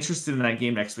really interested in that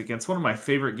game next weekend. It's one of my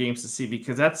favorite games to see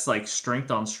because that's like strength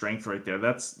on strength right there.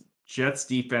 That's Jets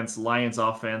defense, Lions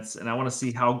offense, and I want to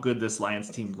see how good this Lions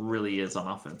team really is on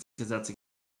offense because that's a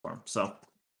form. So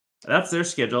that's their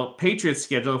schedule. Patriots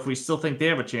schedule if we still think they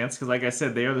have a chance because, like I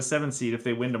said, they are the 7th seed if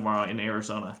they win tomorrow in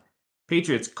Arizona.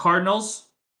 Patriots, Cardinals,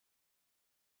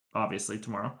 obviously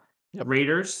tomorrow. Yep.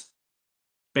 Raiders,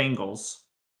 Bengals,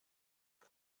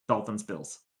 Dolphins,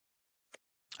 Bills.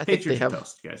 I think Patriots they have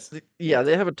toast, guys. Yeah,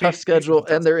 they have a tough schedule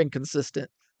and they're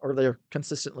inconsistent, or they're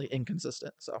consistently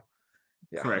inconsistent. So,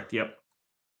 yeah. Correct. Yep.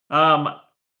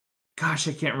 Gosh,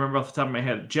 I can't remember off the top of my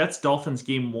head. Jets Dolphins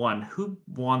game 1. Who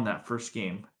won that first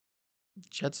game?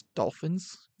 Jets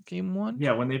Dolphins game 1?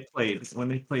 Yeah, when they played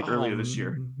earlier this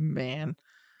year. Man,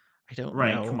 I don't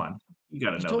Ryan, know. come on. You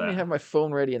got to know told me that. to have my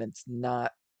phone ready and it's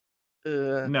not.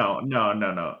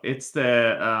 No. It's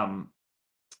the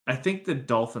I think the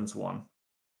Dolphins won.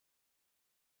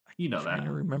 You know trying that.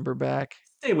 to remember back.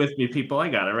 Stay with me, people. I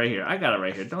got it right here.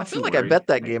 Don't I feel you like worry. I bet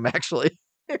that game actually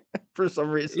for some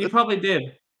reason. You probably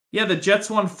did. Yeah, the Jets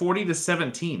won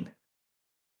 40-17.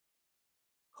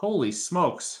 Holy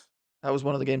smokes. That was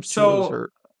one of the games Tua was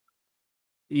hurt.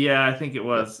 Yeah, I think it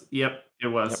was. Yep, it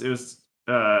was. Yep. It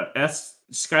was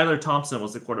Skylar Thompson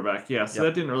was the quarterback. Yeah, so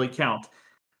that didn't really count.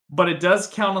 But it does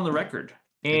count on the record.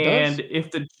 And if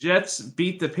the Jets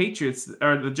beat the Patriots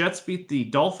or the Jets beat the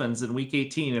Dolphins in week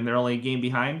 18 and they're only a game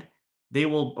behind, they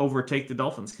will overtake the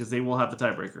Dolphins because they will have the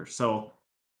tiebreaker. So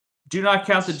do not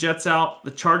count the Jets out.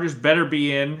 The Chargers better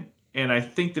be in, and I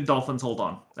think the Dolphins hold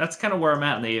on. That's kind of where I'm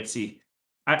at in the AFC.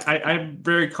 I'm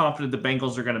very confident the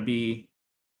Bengals are going to be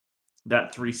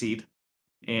that 3 seed,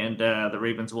 and the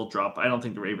Ravens will drop. I don't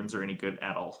think the Ravens are any good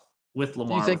at all with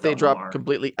Lamar. Do you think they drop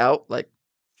completely out, like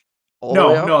all the no,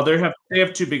 way out? No, they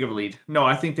have too big of a lead. No,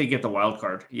 I think they get the wild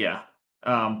card. Yeah,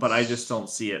 but I just don't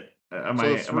see it. Am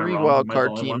I wrong? Wild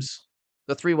card teams.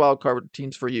 The 3 wild card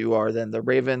teams for you are then the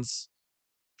Ravens,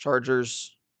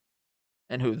 Chargers,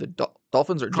 and who? The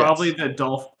Dolphins or Jets? Probably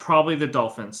the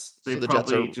Dolphins. They So the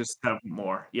probably Jets just have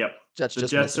more. Yep. The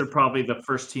Jets are probably the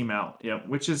first team out. Yep.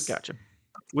 Which is gotcha.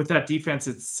 With that defense,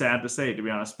 it's sad to say, to be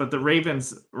honest. But the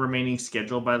Ravens' remaining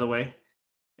schedule, by the way,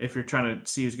 if you're trying to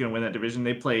see who's going to win that division,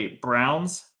 they play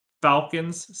Browns,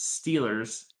 Falcons,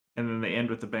 Steelers, and then they end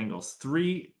with the Bengals.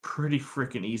 3 pretty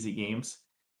freaking easy games.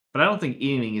 But I don't think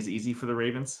anything is easy for the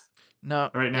Ravens. No,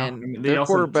 right now. And I mean, their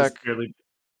quarterback. Barely...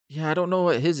 Yeah, I don't know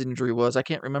what his injury was. I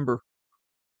can't remember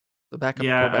the backup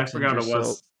quarterback's I forgot injury, what it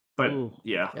was. So, but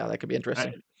yeah, that could be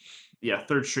interesting.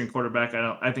 Third string quarterback.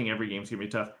 I think every game's gonna be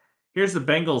tough. Here's the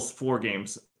Bengals 4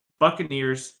 games: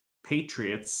 Buccaneers,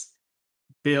 Patriots,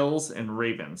 Bills, and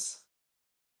Ravens.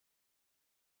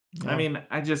 Yeah. I mean,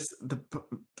 the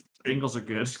Bengals are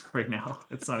good right now.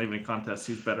 It's not even a contest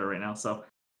who's better right now. So,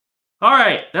 all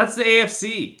right, that's the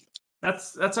AFC.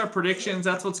 That's our predictions.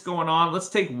 That's what's going on. Let's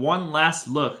take one last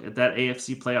look at that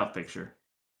AFC playoff picture.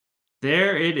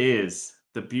 There it is,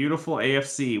 the beautiful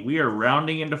AFC. We are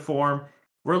rounding into form.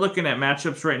 We're looking at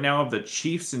matchups right now of the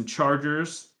Chiefs and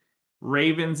Chargers,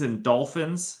 Ravens and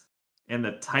Dolphins, and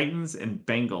the Titans and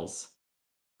Bengals.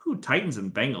 Titans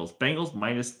and Bengals. Bengals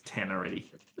minus 10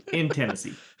 already in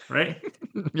Tennessee, right?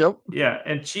 Yep. Yeah,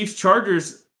 and Chiefs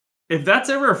Chargers. If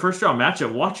that's ever a first round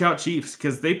matchup, watch out, Chiefs,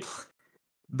 because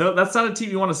that's not a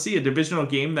team you want to see. A divisional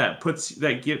game that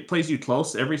plays you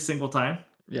close every single time.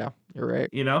 Yeah, you're right.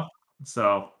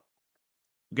 So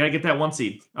we gotta get that 1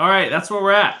 seed. All right, that's where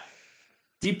we're at.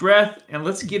 Deep breath, and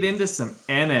let's get into some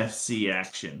NFC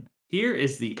action. Here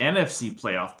is the NFC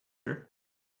playoff picture.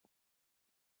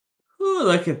 Ooh,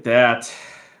 look at that.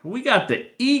 We got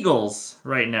the Eagles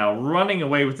right now running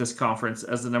away with this conference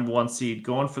as the number 1 seed,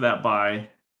 going for that bye.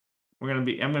 I'm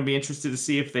gonna be interested to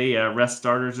see if they rest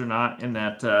starters or not in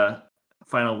that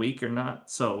final week or not.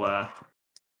 So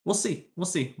we'll see.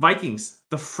 Vikings,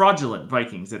 the fraudulent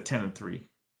Vikings at 10-3,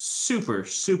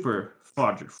 super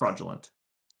fraudulent.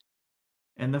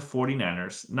 And the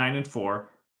 49ers, 9-4,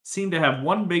 seem to have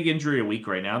one big injury a week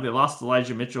right now. They lost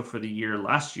Elijah Mitchell for the year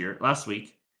last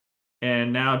week,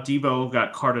 and now Debo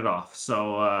got carted off.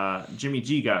 So Jimmy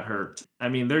G got hurt. I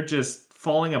mean, they're just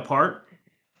falling apart.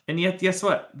 And yet, guess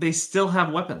what? They still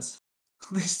have weapons.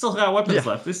 They still got weapons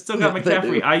left. They still got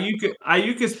McCaffrey.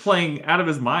 Ayuk is playing out of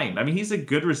his mind. I mean, he's a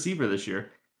good receiver this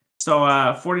year. So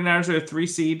 49ers are a 3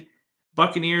 seed.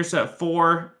 Buccaneers at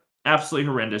 4, absolutely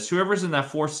horrendous. Whoever's in that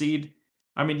 4 seed,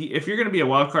 I mean, if you're going to be a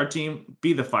wild card team,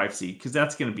 be the 5 seed because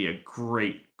that's going to be a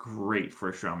great, great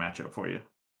first round matchup for you.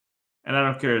 And I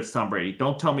don't care if it's Tom Brady.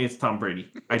 Don't tell me it's Tom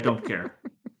Brady. I don't care.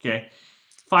 Okay.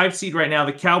 5 seed right now,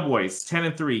 the Cowboys,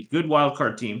 10-3, good wild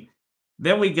card team.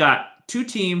 Then we got two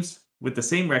teams with the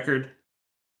same record,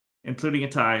 including a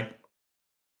tie,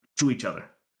 to each other.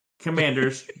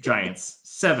 Commanders, Giants,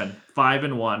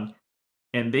 7-5-1,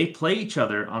 and they play each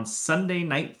other on Sunday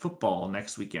Night Football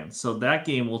next weekend. So that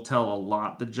game will tell a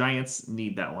lot. The Giants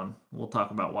need that one. We'll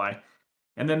talk about why.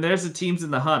 And then there's the teams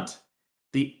in the hunt.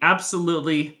 The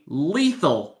absolutely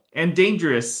lethal and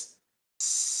dangerous,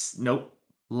 nope,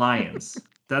 Lions.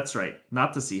 That's right,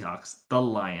 not the Seahawks, the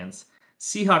Lions.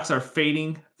 Seahawks are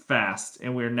fading fast,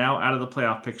 and we're now out of the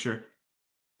playoff picture.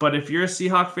 But if you're a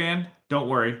Seahawk fan, don't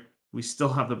worry. We still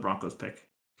have the Broncos pick.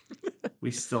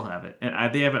 We still have it.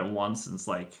 And they haven't won since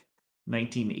like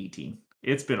 1918.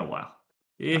 It's been a while.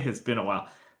 It has been a while.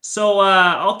 So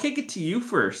I'll kick it to you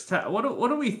first. What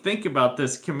do we think about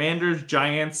this Commanders,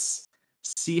 Giants,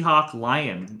 Seahawk,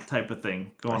 Lion type of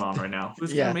thing going on right now?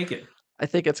 Who's going to Yeah, make it? I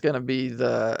think it's going to be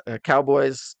the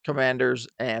Cowboys, Commanders,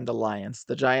 and the Lions.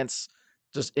 The Giants,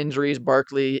 just injuries,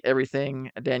 Barkley,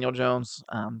 everything. Daniel Jones,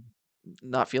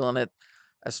 not feeling it.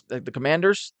 As the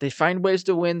Commanders, they find ways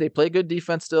to win. They play good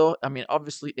defense still. I mean,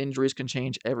 obviously injuries can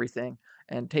change everything.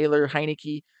 And Taylor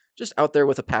Heineke, just out there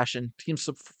with a passion. Team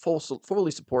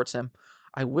fully supports him.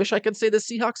 I wish I could say the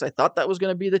Seahawks. I thought that was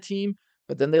going to be the team,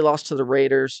 but then they lost to the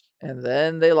Raiders, and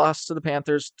then they lost to the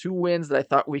Panthers. 2 wins that I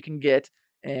thought we can get,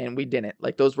 and we didn't.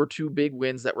 Like those were 2 big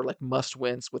wins that were like must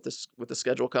wins with the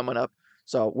schedule coming up.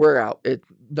 So we're out.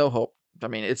 No hope. I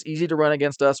mean, it's easy to run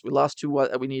against us. We lost 2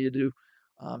 what we needed to do,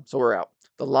 so we're out.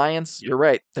 The Lions, Yep. you're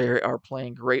right. They are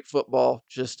playing great football,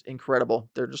 just incredible.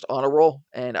 They're just on a roll,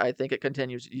 and I think it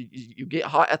continues. You get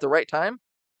hot at the right time,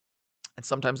 and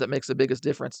sometimes that makes the biggest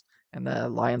difference. And the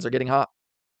Lions are getting hot.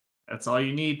 That's all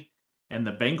you need. And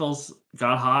the Bengals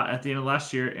got hot at the end of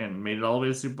last year and made it all the way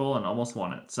to the Super Bowl and almost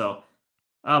won it. So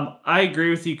I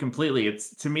agree with you completely.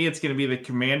 To me, it's going to be the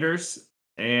Commanders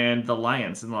and the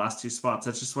Lions in the last 2 spots.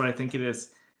 That's just what I think it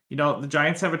is. You know, the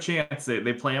Giants have a chance.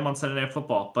 They play them on Sunday Night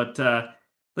Football, but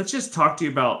let's just talk to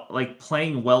you about like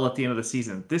playing well at the end of the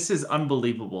season. This is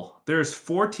unbelievable. There's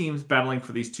 4 teams battling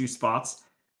for these 2 spots.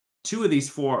 2 of these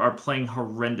 4 are playing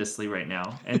horrendously right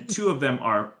now, and 2 of them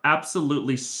are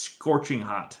absolutely scorching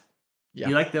hot. Yeah,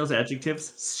 You like those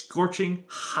adjectives? Scorching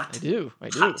hot. I do. I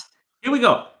do. Hot. Here we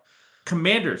go.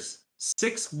 Commanders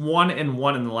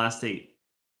 6-1-1 in the last 8.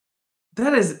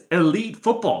 That is elite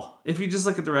football. If you just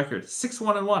look at the record,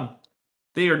 6-1-1.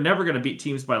 They are never going to beat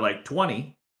teams by like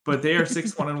 20, but they are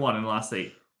 6-1-1 in the last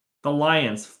 8. The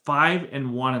Lions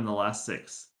 5-1 in the last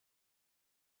 6.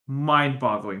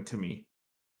 Mind-boggling to me.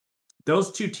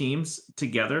 Those 2 teams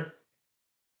together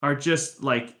are just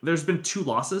like there's been 2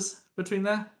 losses between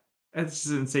that. It's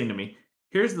just insane to me.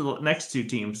 Here's the next 2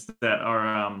 teams that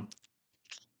are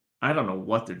I don't know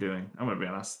what they're doing. I'm gonna be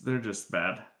honest. They're just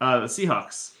bad. The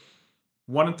Seahawks,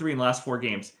 1-3 in the last 4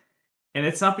 games. And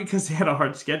it's not because they had a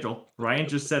hard schedule. Ryan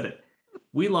just said it.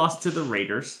 We lost to the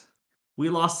Raiders. We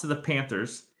lost to the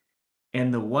Panthers.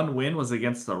 And the one win was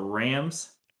against the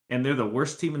Rams. And they're the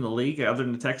worst team in the league other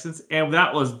than the Texans. And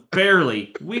that was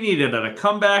barely. We needed a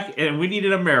comeback and we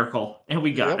needed a miracle. And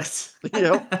we got Yep. it.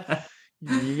 Yep.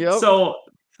 Yep. So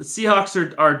the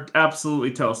Seahawks are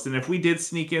absolutely toast. And if we did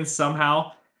sneak in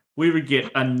somehow, we would get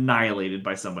annihilated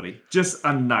by somebody. Just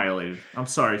annihilated. I'm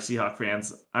sorry, Seahawk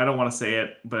fans. I don't want to say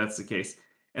it, but that's the case.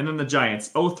 And then the Giants,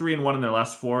 0-3-1 in their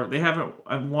last 4. They haven't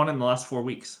won in the last 4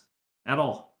 weeks at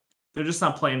all. They're just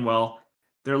not playing well.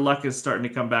 Their luck is starting to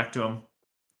come back to them.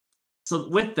 So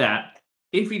with that,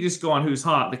 if you just go on who's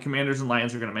hot, the Commanders and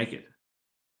Lions are going to make it.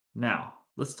 Now,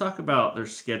 let's talk about their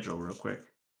schedule real quick.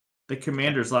 The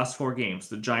Commanders' last 4 games.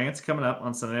 The Giants coming up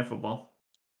on Sunday Night Football.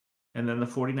 And then the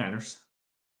 49ers.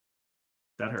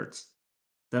 That hurts.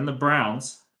 Then the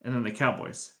Browns. And then the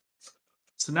Cowboys.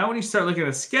 So now when you start looking at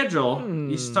the schedule,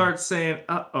 you start saying,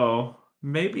 uh-oh,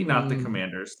 maybe not the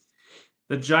Commanders.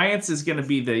 The Giants is going to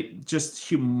be just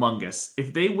humongous.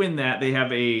 If they win that, they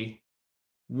have a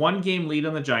 1-game lead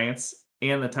on the Giants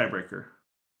and the tiebreaker.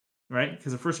 Right?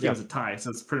 Because the first game is a tie,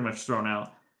 so it's pretty much thrown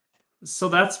out. So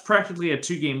that's practically a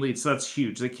 2-game lead, so that's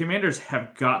huge. The Commanders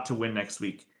have got to win next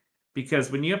week because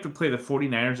when you have to play the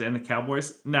 49ers and the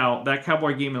Cowboys, now that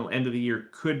Cowboy game at the end of the year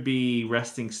could be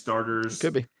resting starters.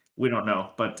 Could be. We don't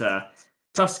know, but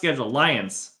tough schedule.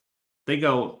 Lions, they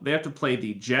have to play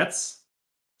the Jets.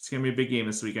 It's going to be a big game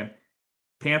this weekend.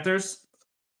 Panthers,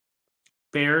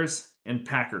 Bears, and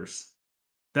Packers.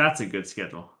 That's a good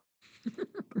schedule.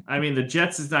 I mean, the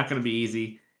Jets is not going to be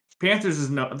easy. Panthers is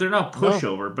they're not No,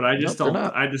 pushover, but I nope, just they're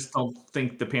don't not.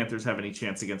 think the Panthers have any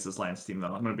chance against this Lions team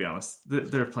though. I'm gonna be honest.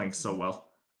 They're playing so well.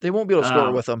 They won't be able to score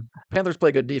Um, with them. Panthers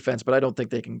play good defense, but I don't think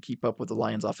they can keep up with the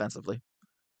Lions offensively.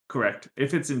 Correct.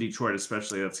 If it's in Detroit,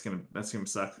 especially, that's gonna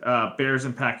suck. Bears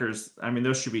and Packers. I mean,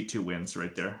 those should be 2 wins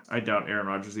right there. I doubt Aaron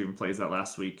Rodgers even plays that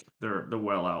last week. They're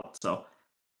well out. So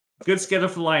good schedule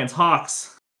for the Lions.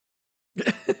 Hawks.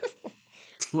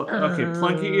 Okay,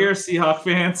 plug your ears, Seahawk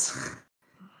fans.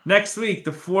 Next week,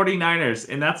 the 49ers,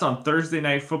 and that's on Thursday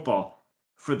Night Football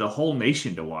for the whole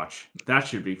nation to watch. That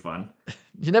should be fun.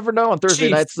 You never know on Thursday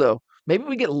Chiefs. nights, though. Maybe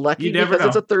we get lucky You never because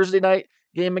it's a know. Thursday night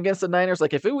game against the Niners.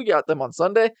 Like if we got them on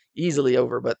Sunday, easily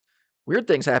over. But weird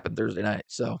things happen Thursday night,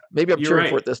 so maybe I'm You're cheering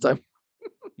for right. it this time.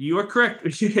 You are correct.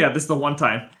 Yeah, this is the one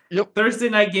time. Yep. Thursday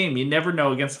night game. You never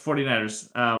know against the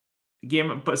 49ers.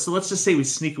 Game, but so let's just say we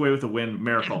sneak away with a win,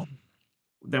 miracle.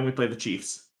 Then we play the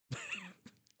Chiefs.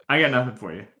 I got nothing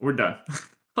for you. We're done.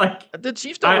 Like The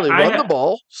Chiefs don't really run the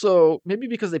ball, so maybe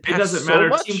because they pass it doesn't so matter.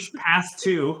 much. Teams pass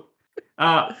 2.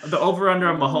 The over/under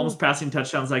on Mahomes passing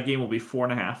touchdowns that game will be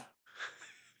 4.5,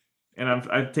 and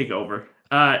I'd take over.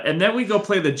 And then we go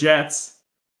play the Jets.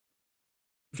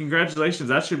 Congratulations,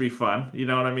 that should be fun. You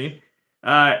know what I mean?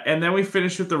 And then we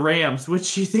finish with the Rams,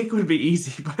 which you think would be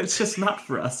easy, but it's just not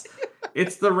for us.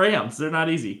 It's the Rams; they're not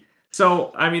easy.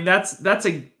 So I mean, that's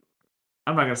a.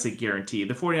 I'm not gonna say guarantee.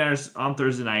 The 49ers on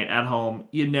Thursday night at home.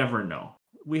 You never know.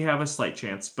 We have a slight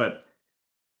chance, but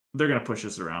they're going to push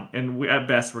us around. And at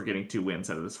best, we're getting 2 wins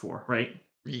out of this 4, right?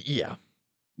 Yeah.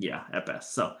 Yeah, at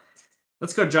best. So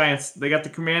let's go Giants. They got the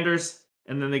Commanders,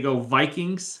 and then they go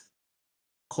Vikings,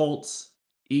 Colts,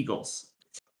 Eagles.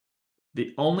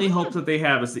 The only hope that they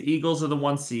have is the Eagles are the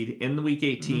 1 seed in the Week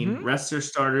 18, rest their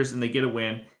starters, and they get a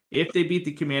win. If they beat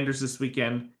the Commanders this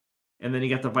weekend, and then you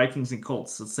got the Vikings and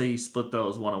Colts. Let's say you split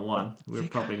those 1-1. We'll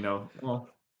probably know. Well,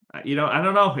 I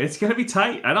don't know. It's going to be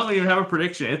tight. I don't even have a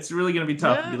prediction. It's really going to be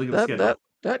tough if you look at the schedule.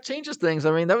 That changes things.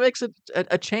 I mean, that makes it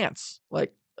a chance,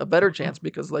 like a better chance,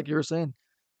 because like you were saying,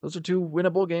 those are 2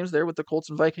 winnable games there with the Colts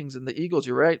and Vikings, and the Eagles.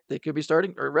 You're right; they could be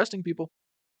starting or resting people.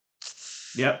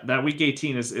 Yep, that Week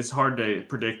 18 is hard to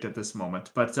predict at this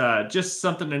moment, but just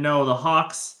something to know: the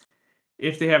Hawks,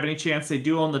 if they have any chance, they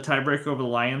do own the tiebreaker over the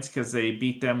Lions because they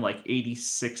beat them like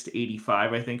 86-85,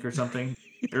 I think, or something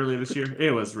earlier this year.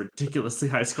 It was ridiculously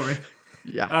high scoring.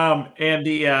 Yeah. And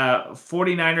the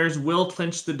 49ers will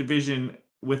clinch the division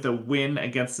with a win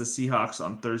against the Seahawks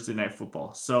on Thursday Night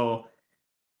Football. So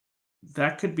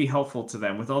that could be helpful to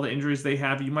them. With all the injuries they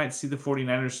have, you might see the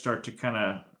 49ers start to kind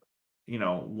of,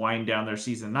 wind down their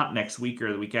season. Not next week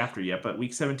or the week after yet, but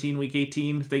Week 17, Week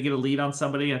 18, if they get a lead on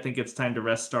somebody, I think it's time to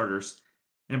rest starters.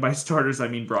 And by starters, I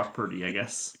mean Brock Purdy, I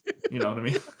guess. You know what I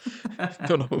mean?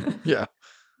 Don't know. Yeah.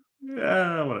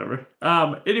 Yeah, whatever.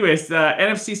 Anyways, the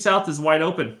NFC South is wide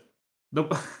open.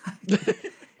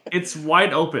 It's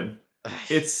wide open.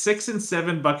 It's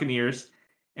 6-7 Buccaneers.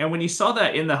 And when you saw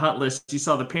that in the hunt list, you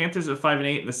saw the Panthers at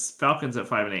 5-8 and the Falcons at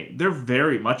 5-8. They're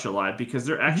very much alive because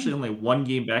they're actually only 1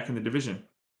 game back in the division.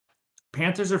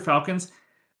 Panthers or Falcons,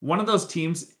 one of those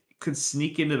teams could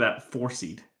sneak into that 4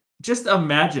 seed. Just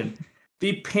imagine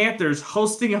the Panthers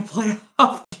hosting a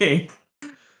playoff game.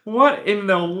 What in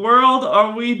the world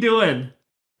are we doing?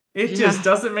 It just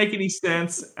doesn't make any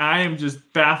sense. I am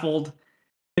just baffled.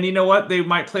 And you know what? They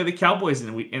might play the Cowboys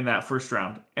in that first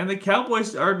round. And the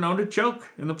Cowboys are known to choke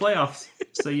in the playoffs.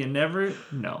 So you never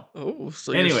know. Oh,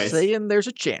 so anyways, you're saying there's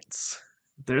a chance.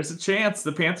 There's a chance.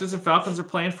 The Panthers and Falcons are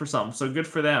playing for something. So good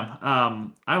for them.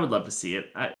 I would love to see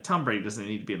it. Tom Brady doesn't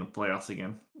need to be in the playoffs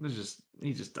again.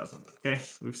 He just doesn't. Okay?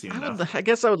 We've seen enough. I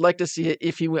guess I would like to see it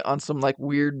if he went on some like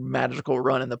weird magical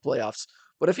run in the playoffs.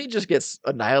 But if he just gets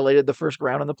annihilated the first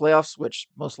round in the playoffs, which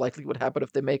most likely would happen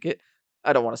if they make it,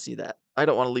 I don't want to see that. I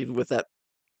don't want to leave with that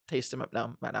taste him up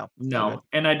now. Right now. No,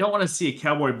 and I don't want to see a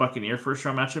Cowboy Buccaneer first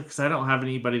round matchup because I don't have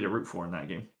anybody to root for in that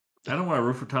game. I don't want to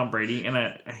root for Tom Brady, and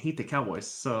I hate the Cowboys,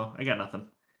 so I got nothing.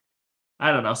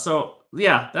 I don't know. So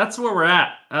yeah, that's where we're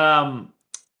at.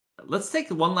 Let's take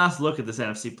one last look at this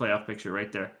NFC playoff picture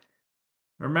right there.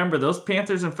 Remember, those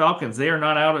Panthers and Falcons, they are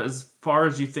not out as far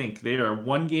as you think. They are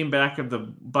 1 game back of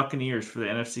the Buccaneers for the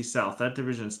NFC South. That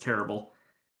division is terrible.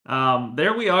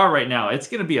 There we are right now. It's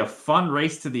going to be a fun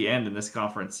race to the end in this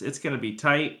conference. It's going to be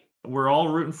tight. We're all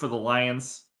rooting for the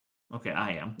Lions. Okay,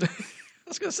 I am. I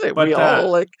was going to say, but we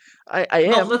all like, I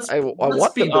am. Let's I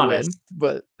want them to win,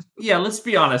 but yeah, let's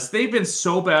be honest. They've been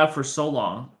so bad for so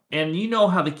long. And you know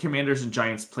how the Commanders and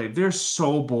Giants play. They're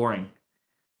so boring.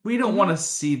 We don't want to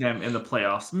see them in the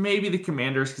playoffs. Maybe the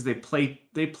Commanders because they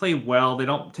play well. They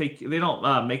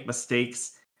don't make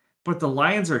mistakes. But the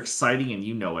Lions are exciting, and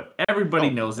you know it. Everybody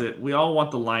Oh, knows it. We all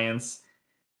want the Lions.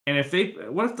 And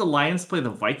what if the Lions play the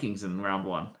Vikings in round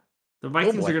one? The oh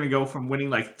Vikings are boy. going to go from winning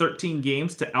like 13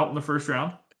 games to out in the first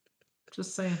round.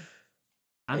 Just saying.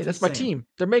 I'm Hey, that's just my saying. team.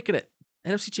 They're making it.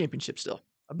 NFC Championship still.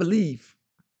 I believe.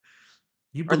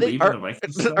 You Are they believe in the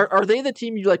Vikings still? are they the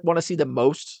team you like want to see the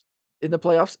most in the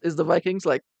playoffs? Is the Vikings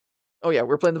like, oh yeah,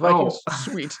 we're playing the Oh, Vikings.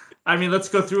 Sweet. I mean, let's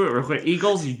go through it real quick.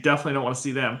 Eagles, you definitely don't want to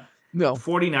see them. No.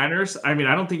 49ers, I mean,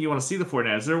 I don't think you want to see the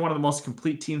 49ers. They're one of the most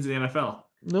complete teams in the NFL.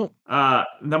 No.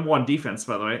 Number one defense,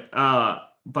 by the way.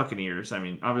 Buccaneers. I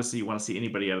mean, obviously you want to see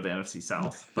anybody out of the NFC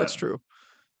South, That's but true.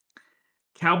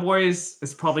 Cowboys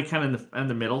is probably kind of in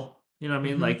the middle. You know what I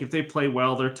mean? Hmm. Like if they play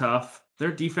well, they're tough.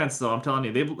 Their defense, though, I'm telling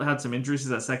you, they've had some injuries to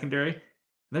that secondary.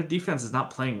 Their defense is not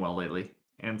playing well lately,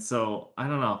 and so I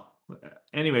don't know.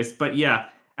 Anyways, but yeah,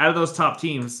 out of those top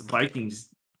teams, Vikings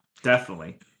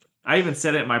definitely. I even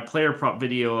said it in my player prop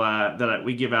video that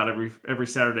we give out every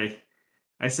Saturday.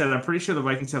 I said I'm pretty sure the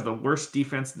Vikings have the worst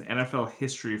defense in the NFL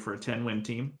history for a 10-win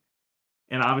team.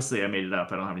 And obviously, I made it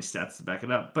up. I don't have any stats to back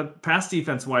it up. But pass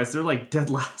defense wise, they're like dead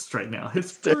last right now.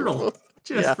 It's It's terrible. brutal.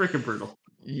 Just Yeah. freaking brutal.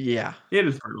 Yeah. It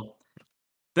is brutal.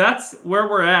 That's where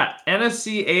we're at.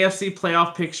 NFC, AFC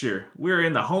playoff picture. We're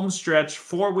in the home stretch.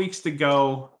 4 weeks to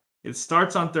go. It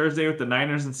starts on Thursday with the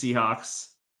Niners and Seahawks.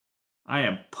 I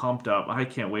am pumped up. I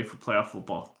can't wait for playoff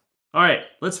football. All right,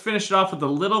 let's finish it off with a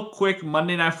little quick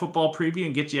Monday Night Football preview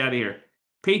and get you out of here.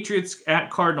 Patriots at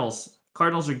Cardinals.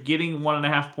 Cardinals are getting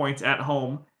 1.5 points at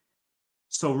home.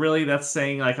 So really, that's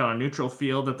saying like on a neutral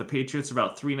field that the Patriots are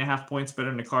about 3.5 points better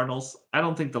than the Cardinals. I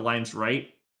don't think the line's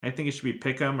right. I think it should be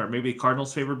pick'em or maybe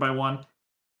Cardinals favored by one.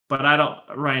 But I don't.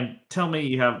 Ryan, tell me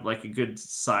you have like a good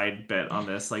side bet on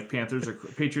this, like Panthers or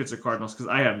Patriots or Cardinals, because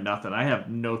I have nothing. I have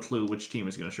no clue which team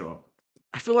is going to show up.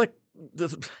 I feel like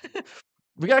this,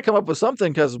 we got to come up with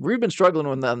something because we've been struggling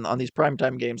with them on these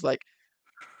primetime games. Like,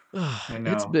 I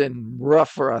it's know. been rough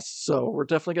for us. So we're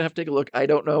definitely going to have to take a look. I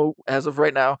don't know as of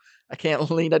right now. I can't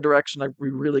lean a direction. We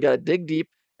really got to dig deep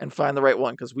and find the right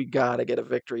one because we got to get a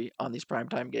victory on these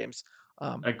primetime games.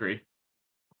 Um, Agree.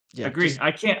 yeah, Agree. just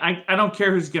I can't. I don't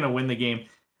care who's going to win the game.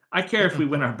 I care if we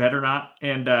win our bet or not.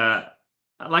 And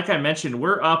like I mentioned,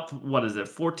 we're up. What is it?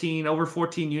 14 over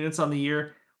 14 units on the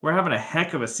year. We're having a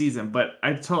heck of a season. But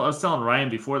I was telling Ryan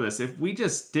before this, if we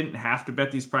just didn't have to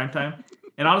bet these prime time,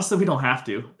 and honestly, we don't have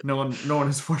to. No one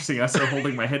is forcing us or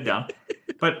holding my head down.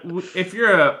 But if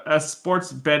you're a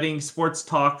sports betting, sports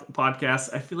talk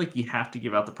podcast, I feel like you have to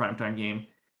give out the primetime game.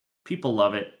 People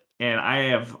love it, and I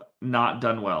have not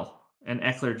done well. And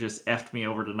Eckler just effed me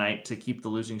over tonight to keep the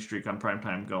losing streak on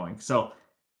primetime going. So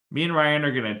me and Ryan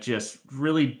are gonna just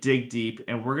really dig deep,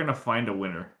 and we're gonna find a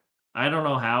winner. I don't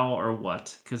know how or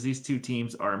what, because these two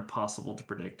teams are impossible to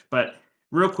predict. But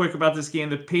real quick about this game,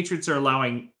 the Patriots are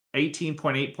allowing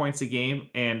 18.8 points a game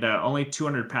and only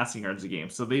 200 passing yards a game.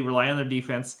 So they rely on their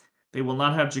defense. They will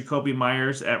not have Jacoby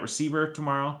Myers at receiver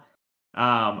tomorrow.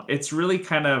 It's really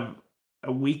kind of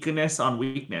a weakness on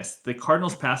weakness. The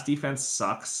Cardinals' pass defense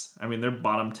sucks. I mean, they're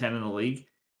bottom 10 in the league,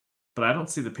 but I don't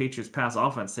see the Patriots' pass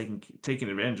offense taking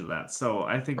advantage of that. So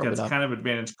I think probably that's not. kind of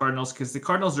advantage Cardinals because the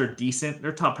Cardinals are decent.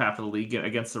 They're top half of the league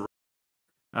against the.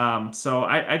 So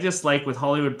I just like with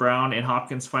Hollywood Brown and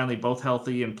Hopkins finally both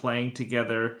healthy and playing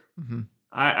together. Hmm.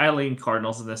 I lean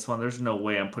Cardinals in this one. There's no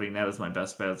way I'm putting that as my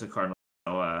best bet as a Cardinal.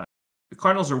 So, the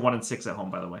Cardinals are 1-6 at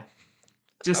home, by the way.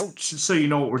 Just Ouch. so you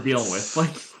know what we're dealing with.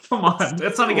 Like, come on, That's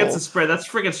that's not against the terrible. spread. That's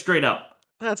friggin' straight up.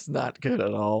 That's not good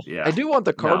at all. I Yeah. do want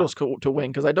the No. Cardinals to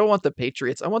win because I don't want the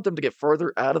Patriots. I want them to get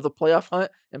further out of the playoff hunt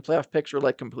and playoff picture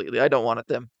like completely. I don't want it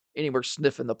them anywhere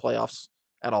sniffing the playoffs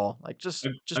at all. Like just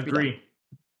be done. Agree.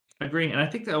 Agree. And I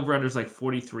think the over under is like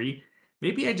 43.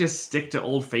 Maybe I just stick to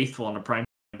Old Faithful on the prime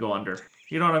and go under.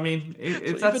 You know what I mean? That's what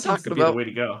you've That been seems to talking be the about. way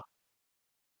to go.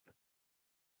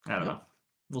 I don't Yep. know.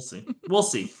 We'll see. We'll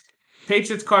see.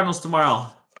 Patriots Cardinals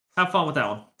tomorrow. Have fun with that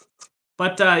one.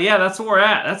 But yeah, that's where we're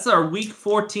at. That's our week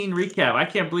 14 recap. I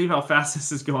can't believe how fast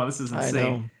this is going. This is I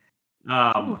insane.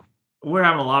 know. Whew. We're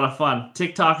having a lot of fun.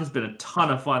 TikTok has been a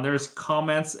ton of fun. There's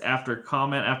comments after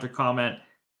comment after comment.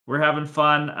 We're having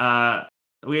fun.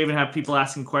 We even have people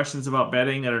asking questions about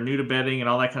betting that are new to betting and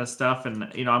all that kind of stuff. And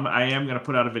I am going to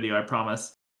put out a video, I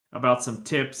promise, about some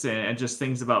tips and just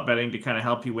things about betting to kind of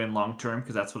help you win long term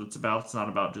because that's what it's about. It's not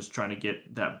about just trying to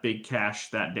get that big cash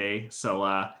that day.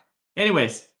 So,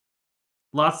 anyways,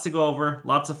 lots to go over,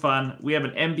 lots of fun. We have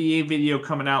an NBA video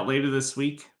coming out later this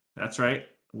week. That's right.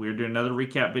 We're doing another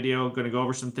recap video. Going to go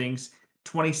over some things.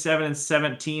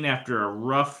 27-17 after a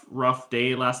rough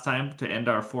day last time to end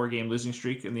our 4-game losing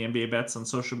streak in the NBA bets on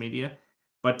social media.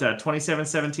 But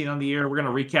 27-17 on the year. We're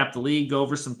going to recap the league, go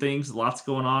over some things, lots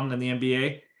going on in the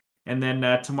NBA. And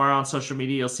then tomorrow on social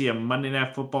media, you'll see a Monday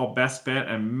Night Football best bet.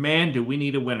 And man, do we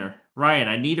need a winner. Ryan,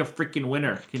 I need a freaking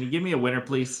winner. Can you give me a winner,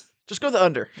 please? Just go the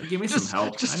under. Give me some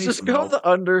help. I need some go help. the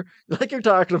under, like you're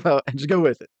talking about, and just go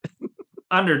with it.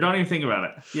 Under, don't even think about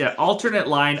it. Yeah, alternate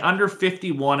line, under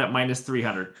 51 at minus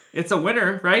 300. It's a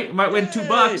winner, right? You might win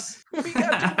 $2. We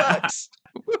got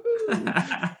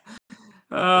 $2.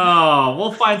 Oh,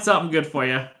 we'll find something good for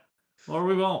you. Or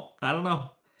we won't. I don't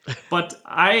know. But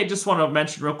I just want to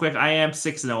mention real quick, I am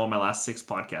 6-0 on my last 6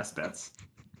 podcast bets.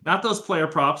 Not those player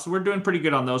props. We're doing pretty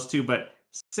good on those two, but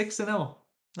 6-0.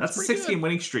 That's a 6-game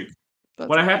winning streak.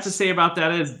 What I have to say about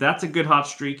that is that's a good hot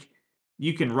streak.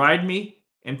 You can ride me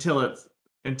until it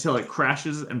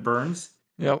crashes and burns.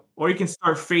 Yep. Or you can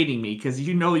start fading me because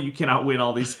you know you cannot win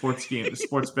all these sports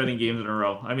betting games in a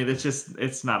row. I mean,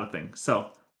 it's not a thing.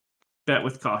 So bet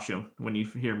with caution when you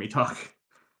hear me talk.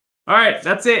 All right,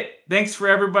 that's it. Thanks for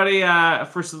everybody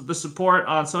for the support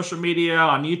on social media,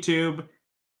 on YouTube.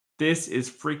 This is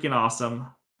freaking awesome.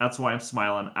 That's why I'm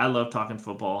smiling. I love talking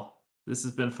football. This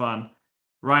has been fun.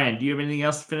 Ryan, do you have anything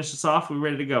else to finish us off? We're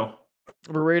ready to go.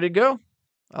 We're ready to go.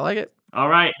 I like it. All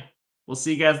right. We'll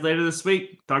see you guys later this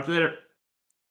week. Talk to you later.